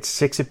 He had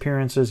 6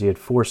 appearances. He had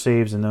 4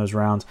 saves in those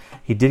rounds.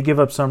 He did give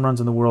up some runs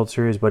in the World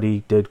Series, but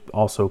he did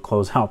also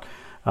close out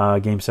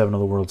Game 7 of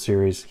the World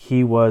Series.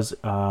 He was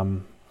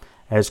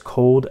as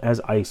cold as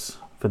ice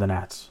for the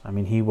Nats. I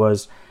mean, he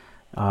was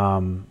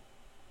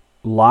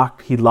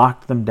locked. He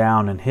locked them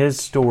down. And his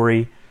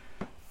story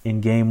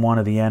in Game 1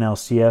 of the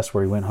NLCS,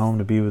 where he went home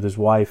to be with his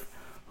wife,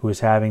 who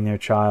was having their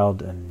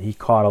child, and he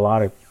caught a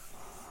lot of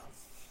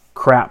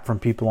crap from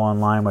people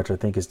online, which I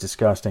think is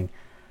disgusting.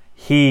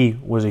 He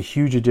was a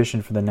huge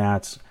addition for the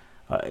Nats,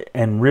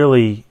 and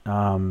really,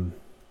 to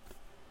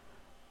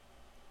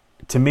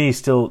me,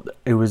 still,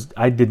 it was.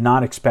 I did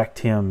not expect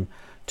him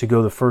to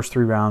go the first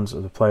 3 rounds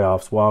of the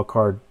playoffs, wild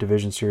card,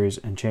 division series,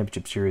 and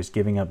championship series,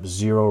 giving up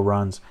 0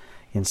 runs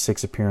in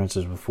 6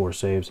 appearances with 4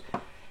 saves.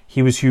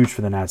 He was huge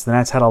for the Nats. The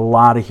Nats had a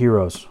lot of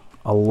heroes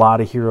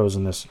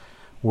in this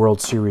World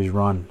Series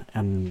run,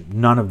 and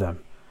none of them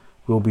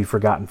will be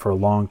forgotten for a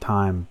long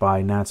time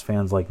by Nats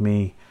fans like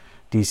me,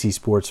 DC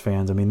sports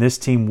fans. I mean, this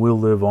team will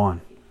live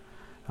on.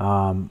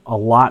 A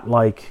lot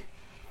like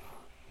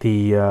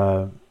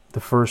the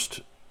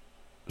first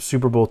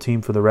Super Bowl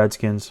team for the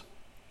Redskins,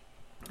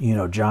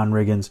 John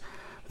Riggins.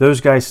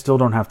 Those guys still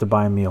don't have to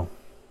buy a meal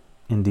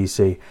in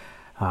DC.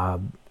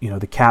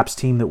 The Caps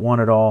team that won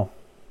it all,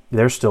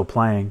 they're still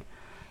playing.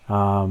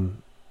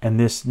 And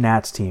this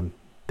Nats team,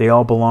 they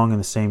all belong in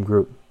the same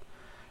group.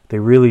 They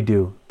really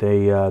do.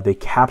 They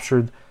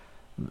captured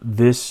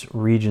this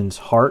region's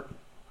heart,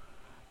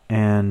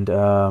 and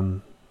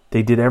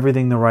they did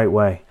everything the right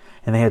way,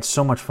 and they had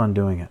so much fun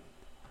doing it.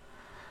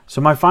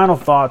 So my final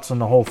thoughts on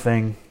the whole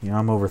thing,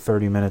 I'm over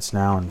 30 minutes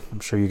now, and I'm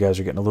sure you guys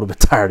are getting a little bit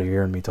tired of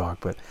hearing me talk,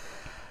 but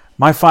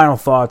my final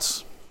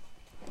thoughts: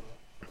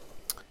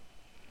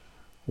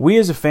 we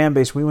as a fan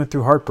base, we went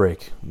through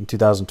heartbreak in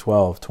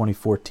 2012,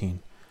 2014,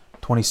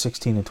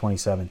 2016, and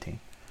 2017.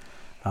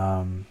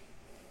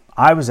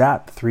 I was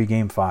at the 3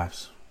 Game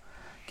 5s.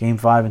 Game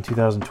 5 in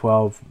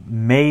 2012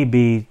 may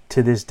be,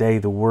 to this day,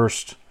 the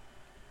worst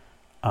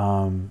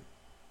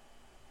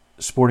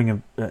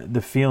sporting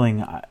the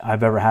feeling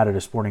I've ever had at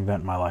a sporting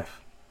event in my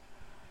life.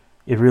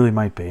 It really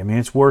might be. I mean,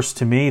 it's worse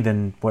to me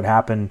than what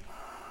happened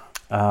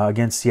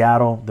against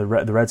Seattle, the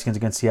Redskins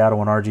against Seattle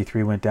when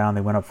RG3 went down.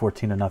 They went up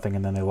 14-0,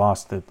 and then they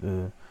lost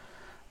the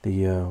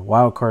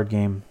wild card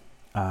game.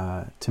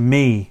 To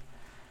me,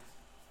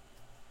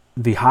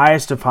 the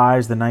highest of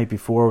highs the night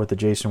before with the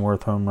Jason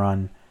Worth home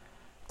run,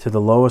 to the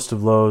lowest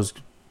of lows,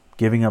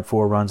 giving up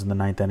 4 runs in the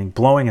 9th inning,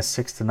 blowing a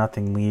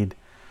 6-0 lead.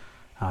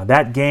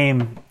 That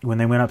game, when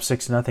they went up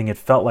 6-0, it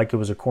felt like it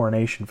was a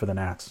coronation for the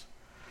Nats,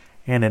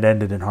 and it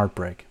ended in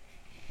heartbreak.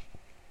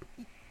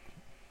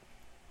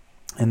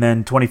 And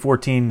then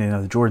 2014,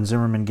 the Jordan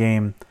Zimmerman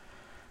game,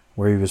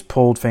 where he was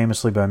pulled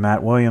famously by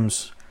Matt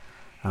Williams.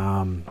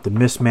 The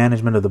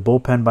mismanagement of the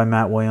bullpen by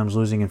Matt Williams,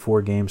 losing in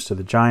 4 games to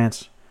the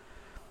Giants.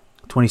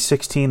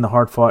 2016, the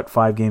hard-fought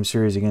 5-game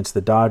series against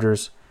the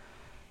Dodgers.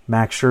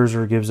 Max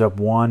Scherzer gives up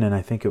 1, and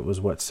I think it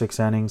was, 6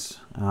 innings.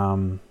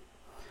 And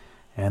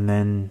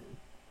then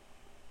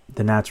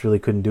the Nats really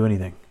couldn't do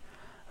anything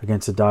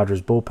against the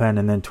Dodgers bullpen.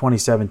 And then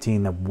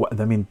 2017,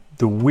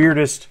 the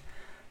weirdest,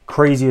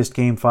 craziest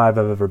Game 5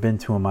 I've ever been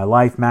to in my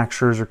life. Max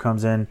Scherzer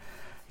comes in.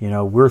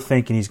 We're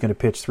thinking he's going to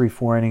pitch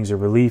 3-4 innings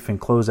of relief and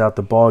close out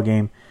the ball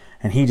game,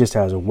 and he just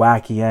has a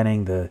wacky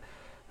inning. The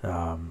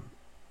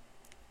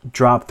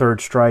drop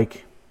third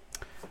strike,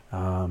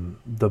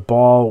 the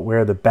ball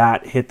where the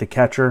bat hit the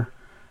catcher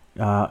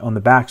on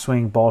the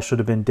backswing, ball should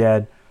have been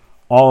dead.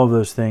 All of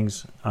those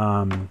things,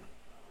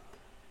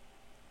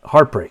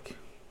 heartbreak.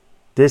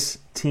 This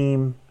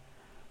team,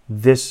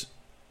 this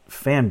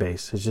fan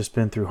base has just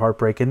been through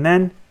heartbreak. And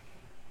then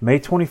May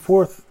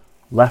 24th,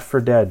 left for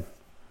dead.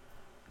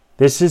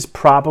 This is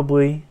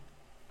probably,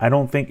 I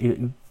don't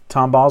think,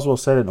 Tom Boswell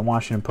said it in the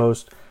Washington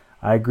Post.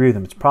 I agree with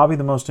him. It's probably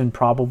the most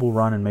improbable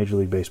run in Major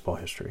League Baseball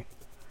history.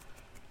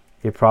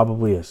 It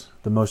probably is.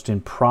 The most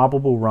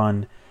improbable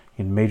run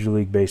in Major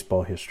League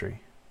Baseball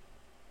history.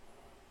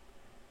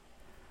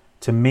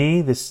 To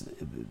me, the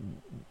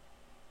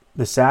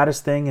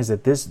saddest thing is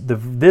that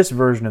this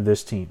version of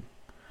this team,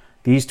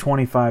 these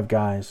 25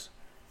 guys,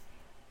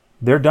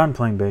 they're done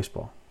playing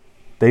baseball.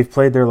 They've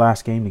played their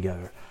last game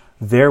together.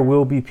 There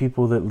will be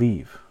people that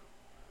leave.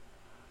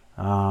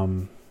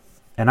 And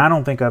I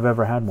don't think I've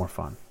ever had more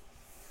fun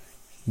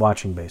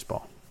watching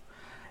baseball.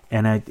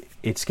 And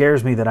it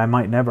scares me that I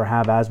might never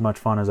have as much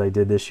fun as I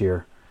did this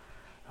year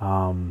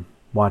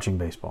watching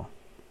baseball.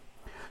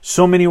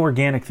 So many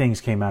organic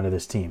things came out of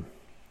this team.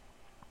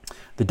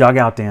 The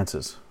dugout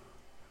dances.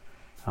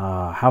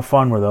 How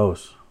fun were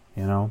those,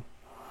 you know?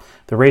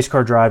 The race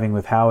car driving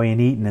with Howie and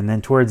Eaton, and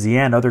then towards the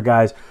end, other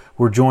guys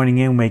were joining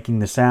in, making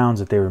the sounds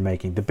that they were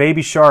making. The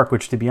Baby Shark,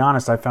 which, to be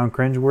honest, I found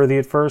cringeworthy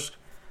at first,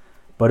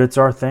 but it's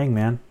our thing,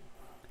 man.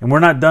 And we're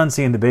not done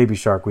seeing the Baby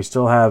Shark. We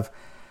still have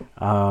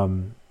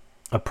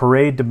a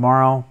parade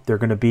tomorrow. They're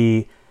going to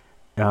be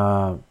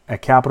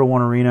at Capital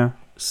One Arena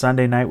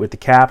Sunday night with the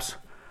Caps.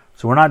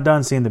 So we're not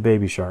done seeing the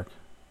Baby Shark.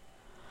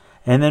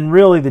 And then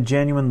really the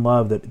genuine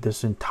love that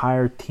this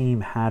entire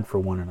team had for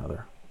one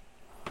another.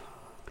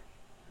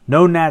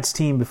 No Nats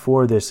team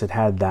before this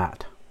had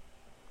that.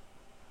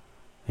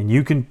 And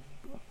you can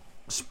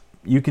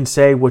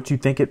say what you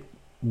think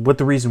what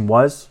the reason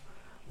was,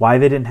 why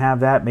they didn't have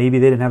that. Maybe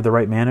they didn't have the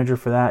right manager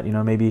for that. You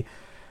know, maybe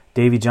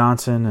Davey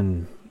Johnson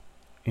and,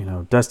 you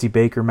know, Dusty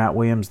Baker, Matt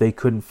Williams, they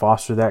couldn't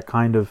foster that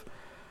kind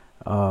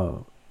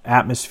of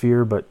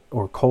atmosphere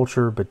or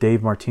culture, but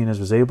Dave Martinez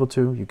was able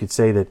to. You could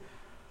say that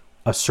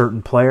a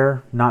certain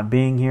player not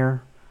being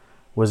here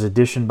was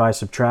addition by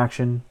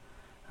subtraction,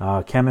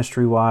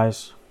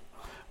 chemistry-wise.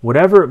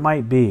 Whatever it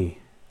might be,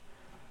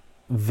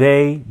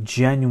 they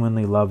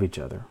genuinely love each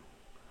other.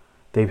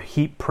 They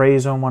heap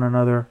praise on one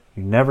another.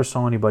 You never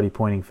saw anybody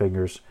pointing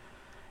fingers.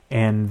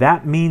 And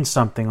that means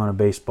something on a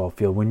baseball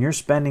field. When you're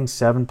spending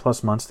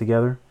 7+ months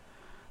together,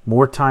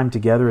 more time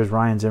together, as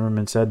Ryan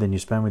Zimmerman said, than you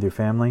spend with your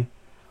family,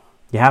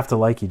 you have to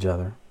like each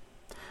other.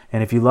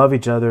 And if you love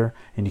each other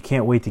and you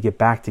can't wait to get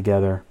back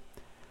together,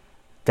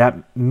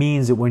 that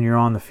means that when you're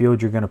on the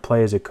field, you're going to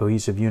play as a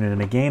cohesive unit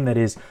in a game that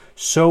is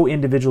so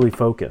individually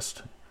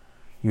focused.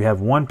 You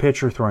have one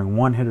pitcher throwing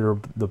one hitter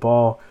the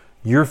ball.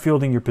 You're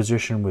fielding your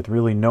position with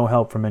really no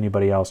help from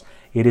anybody else.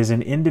 It is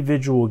an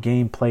individual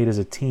game played as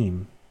a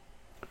team.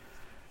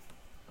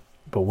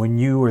 But when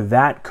you are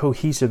that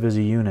cohesive as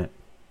a unit,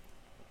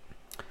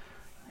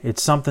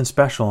 it's something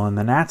special, and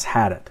the Nats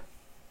had it.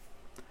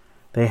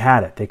 They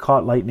had it. They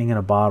caught lightning in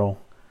a bottle.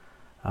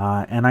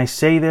 And I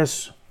say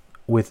this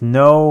with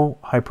no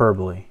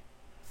hyperbole.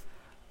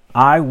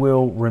 I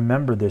will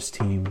remember this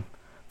team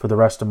for the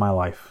rest of my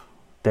life.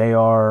 They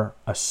are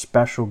a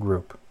special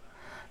group.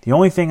 The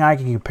only thing I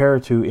can compare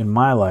it to in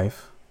my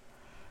life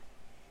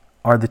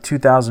are the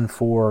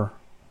 2004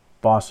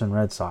 Boston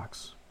Red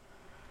Sox.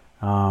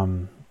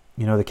 You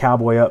know, the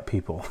Cowboy Up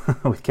people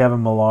with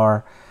Kevin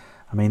Millar.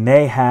 I mean,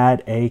 they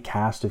had a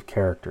cast of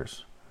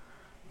characters.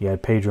 You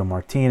had Pedro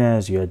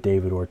Martinez, you had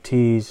David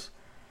Ortiz.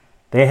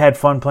 They had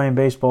fun playing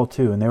baseball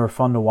too, and they were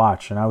fun to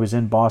watch. And I was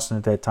in Boston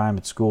at that time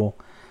at school.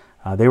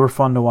 They were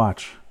fun to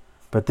watch.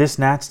 But this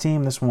Nats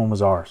team, this one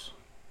was ours.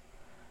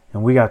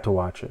 And we got to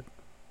watch it.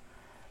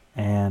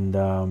 And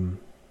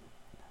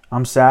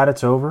I'm sad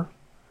it's over.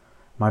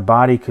 My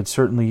body could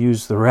certainly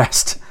use the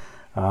rest.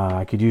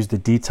 I could use the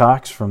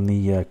detox from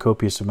the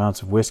copious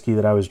amounts of whiskey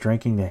that I was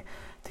drinking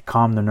to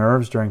calm the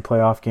nerves during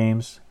playoff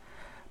games.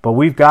 But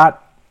we've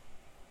got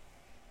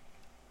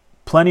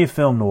plenty of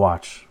film to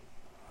watch.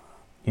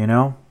 You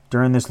know,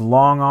 during this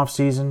long off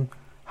season,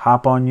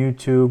 hop on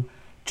YouTube,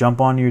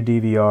 jump on your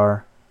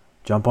DVR,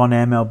 jump on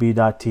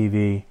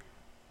MLB.tv.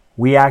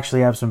 We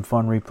actually have some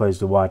fun replays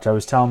to watch. I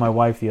was telling my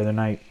wife the other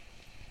night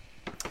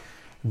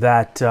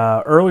that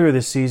earlier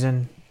this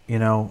season, you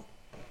know,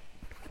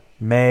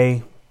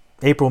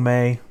 April,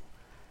 May,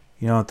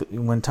 you know,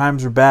 when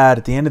times were bad,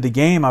 at the end of the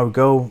game, I would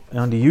go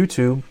onto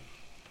YouTube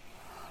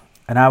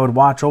and I would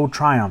watch old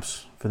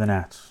triumphs for the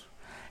Nats.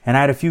 And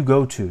I had a few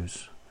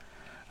go-tos.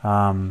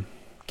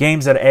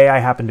 Games that A, I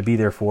happened to be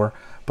there for,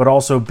 but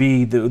also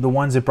B, the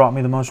ones that brought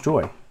me the most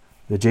joy.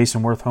 The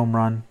Jason Worth home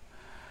run.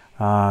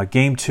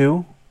 Game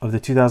 2 of the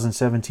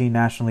 2017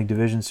 National League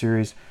Division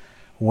Series,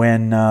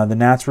 when the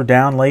Nats were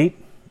down late.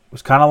 It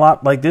was kind of a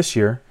lot like this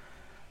year.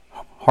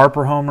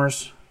 Harper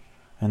homers,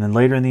 and then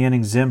later in the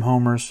inning, Zim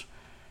homers,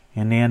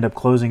 and they end up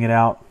closing it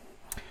out.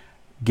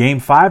 Game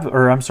 5,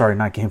 or I'm sorry,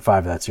 not Game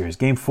 5 of that series.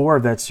 Game 4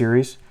 of that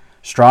series,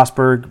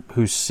 Strasburg,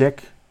 who's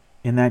sick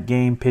in that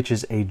game,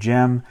 pitches a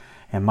gem,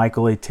 and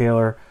Michael A.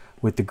 Taylor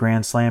with the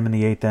grand slam in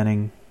the 8th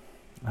inning.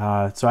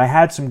 So I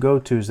had some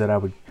go-tos that I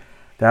would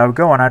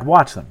go and I'd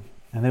watch them,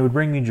 and they would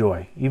bring me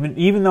joy.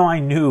 Even though I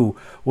knew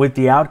what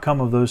the outcome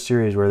of those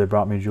series were, they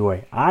brought me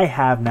joy. I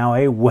have now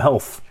a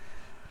wealth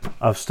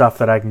of stuff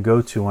that I can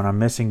go to when I'm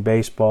missing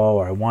baseball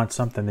or I want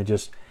something to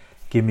just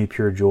give me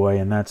pure joy,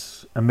 and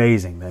that's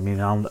amazing. I mean,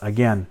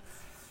 again,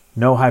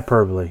 no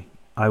hyperbole.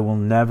 I will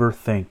never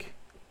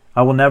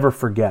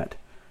forget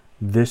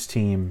this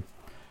team.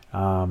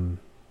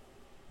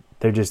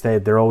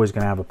 They're always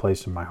going to have a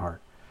place in my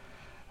heart.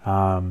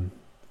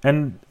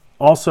 And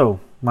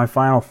also, my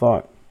final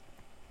thought.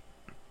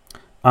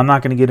 I'm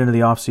not going to get into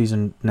the off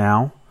season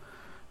now.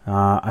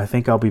 I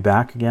think I'll be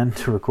back again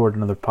to record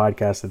another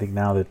podcast. I think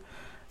now that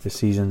the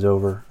season's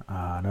over,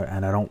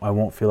 and I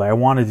won't feel like I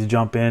wanted to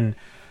jump in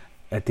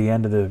at the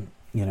end of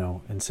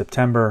in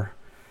September.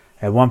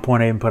 At one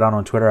point, I even put out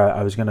on Twitter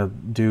I was going to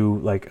do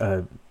like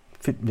a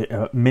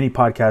mini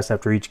podcast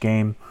after each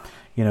game,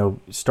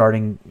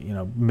 starting,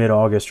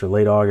 mid-August or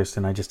late August,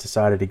 and I just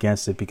decided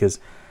against it because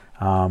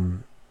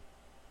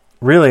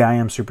really I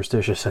am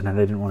superstitious and I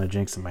didn't want to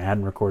jinx them. I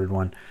hadn't recorded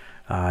one,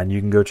 and you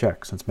can go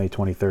check since May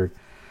 23rd.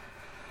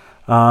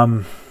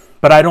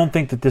 But I don't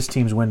think that this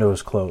team's window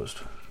is closed.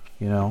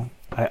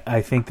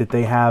 I think that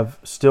they have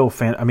still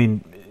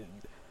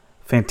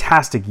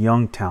fantastic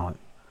young talent.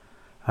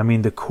 I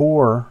mean, the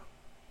core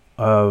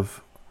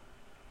of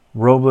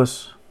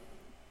Robles,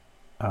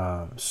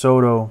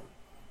 Soto,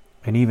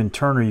 and even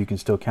Turner you can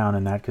still count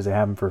in that because they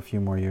have him for a few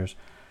more years.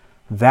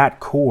 That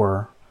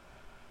core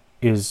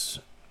is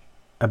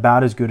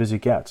about as good as it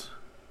gets.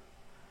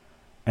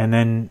 And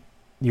then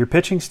your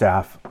pitching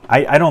staff,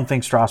 I don't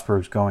think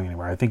Strasburg's going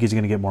anywhere. I think he's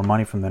going to get more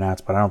money from the Nats,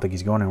 but I don't think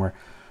he's going anywhere.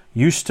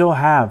 You still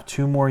have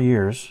 2 more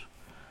years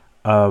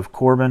of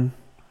Corbin,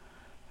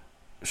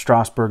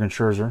 Strasburg, and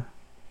Scherzer.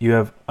 You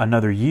have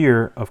another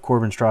year of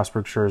Corbin,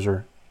 Strasburg,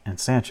 Scherzer, and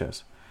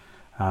Sanchez.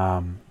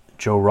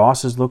 Joe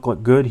Ross has looked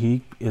like good.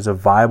 He is a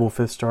viable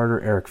 5th starter.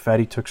 Eric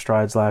Fetty took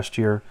strides last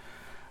year.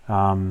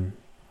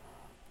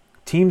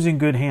 Team's in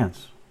good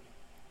hands.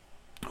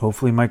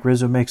 Hopefully Mike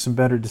Rizzo makes some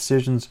better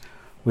decisions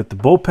with the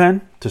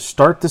bullpen to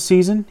start the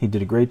season. He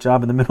did a great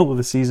job in the middle of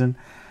the season.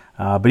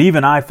 But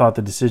even I thought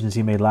the decisions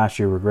he made last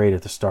year were great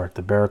at the start.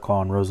 The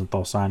Barraclough and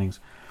Rosenthal signings,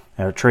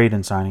 trade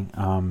and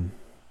signing.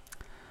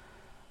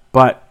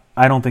 But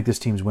I don't think this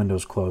team's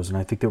window's closed, and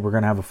I think that we're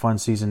going to have a fun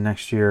season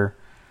next year.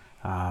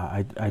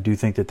 I do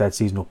think that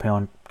season will pale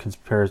in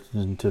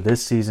comparison to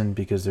this season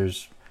because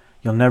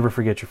you'll never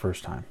forget your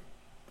first time.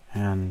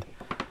 And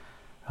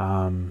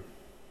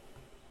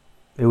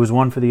it was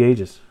one for the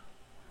ages.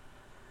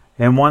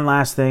 And one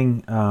last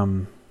thing,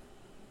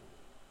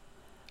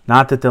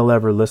 not that they'll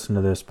ever listen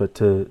to this, but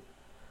to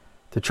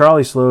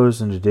Charlie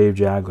Slows and to Dave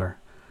Jagler,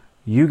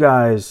 you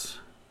guys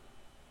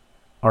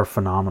are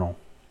phenomenal.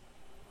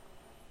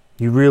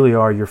 You really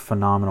are. You're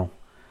phenomenal.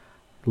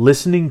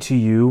 Listening to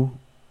you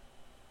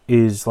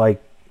is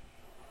like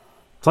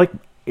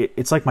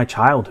it's like my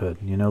childhood.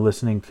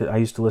 I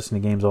used to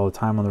listen to games all the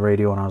time on the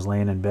radio when I was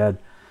laying in bed.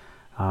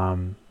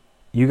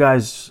 You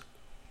guys,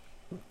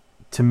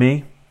 to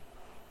me,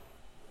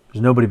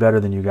 there's nobody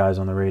better than you guys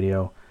on the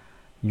radio.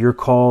 Your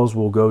calls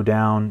will go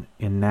down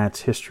in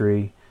Nats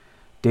history.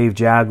 Dave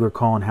Jagler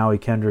calling Howie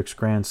Kendrick's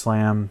grand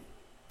slam.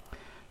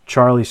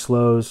 Charlie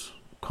Slows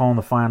calling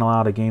the final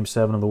out of Game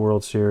 7 of the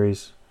World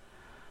Series.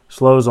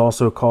 Slows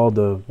also called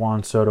the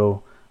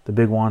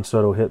big Juan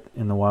Soto hit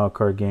in the wild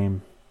card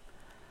game.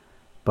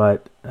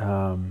 But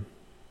you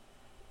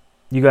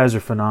guys are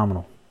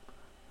phenomenal.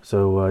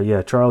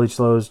 So, Charlie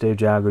Slows, Dave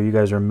Jagler, you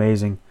guys are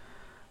amazing.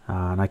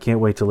 And I can't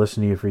wait to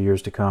listen to you for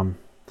years to come.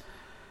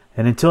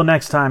 And until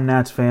next time,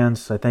 Nats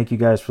fans, I thank you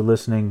guys for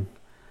listening.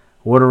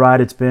 What a ride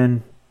it's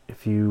been.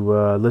 If you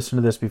listen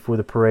to this before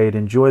the parade,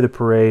 enjoy the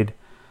parade.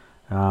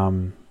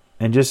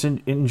 And just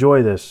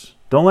enjoy this.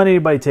 Don't let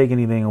anybody take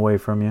anything away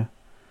from you.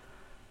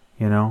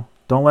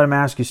 Don't let them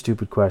ask you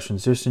stupid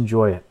questions. Just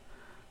enjoy it.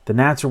 The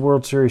Nats are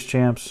World Series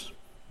champs.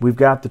 We've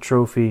got the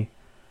trophy.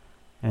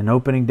 And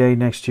opening day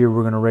next year,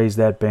 we're going to raise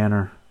that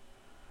banner.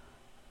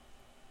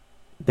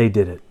 They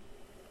did it.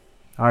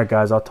 All right,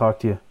 guys, I'll talk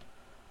to you.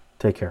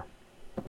 Take care.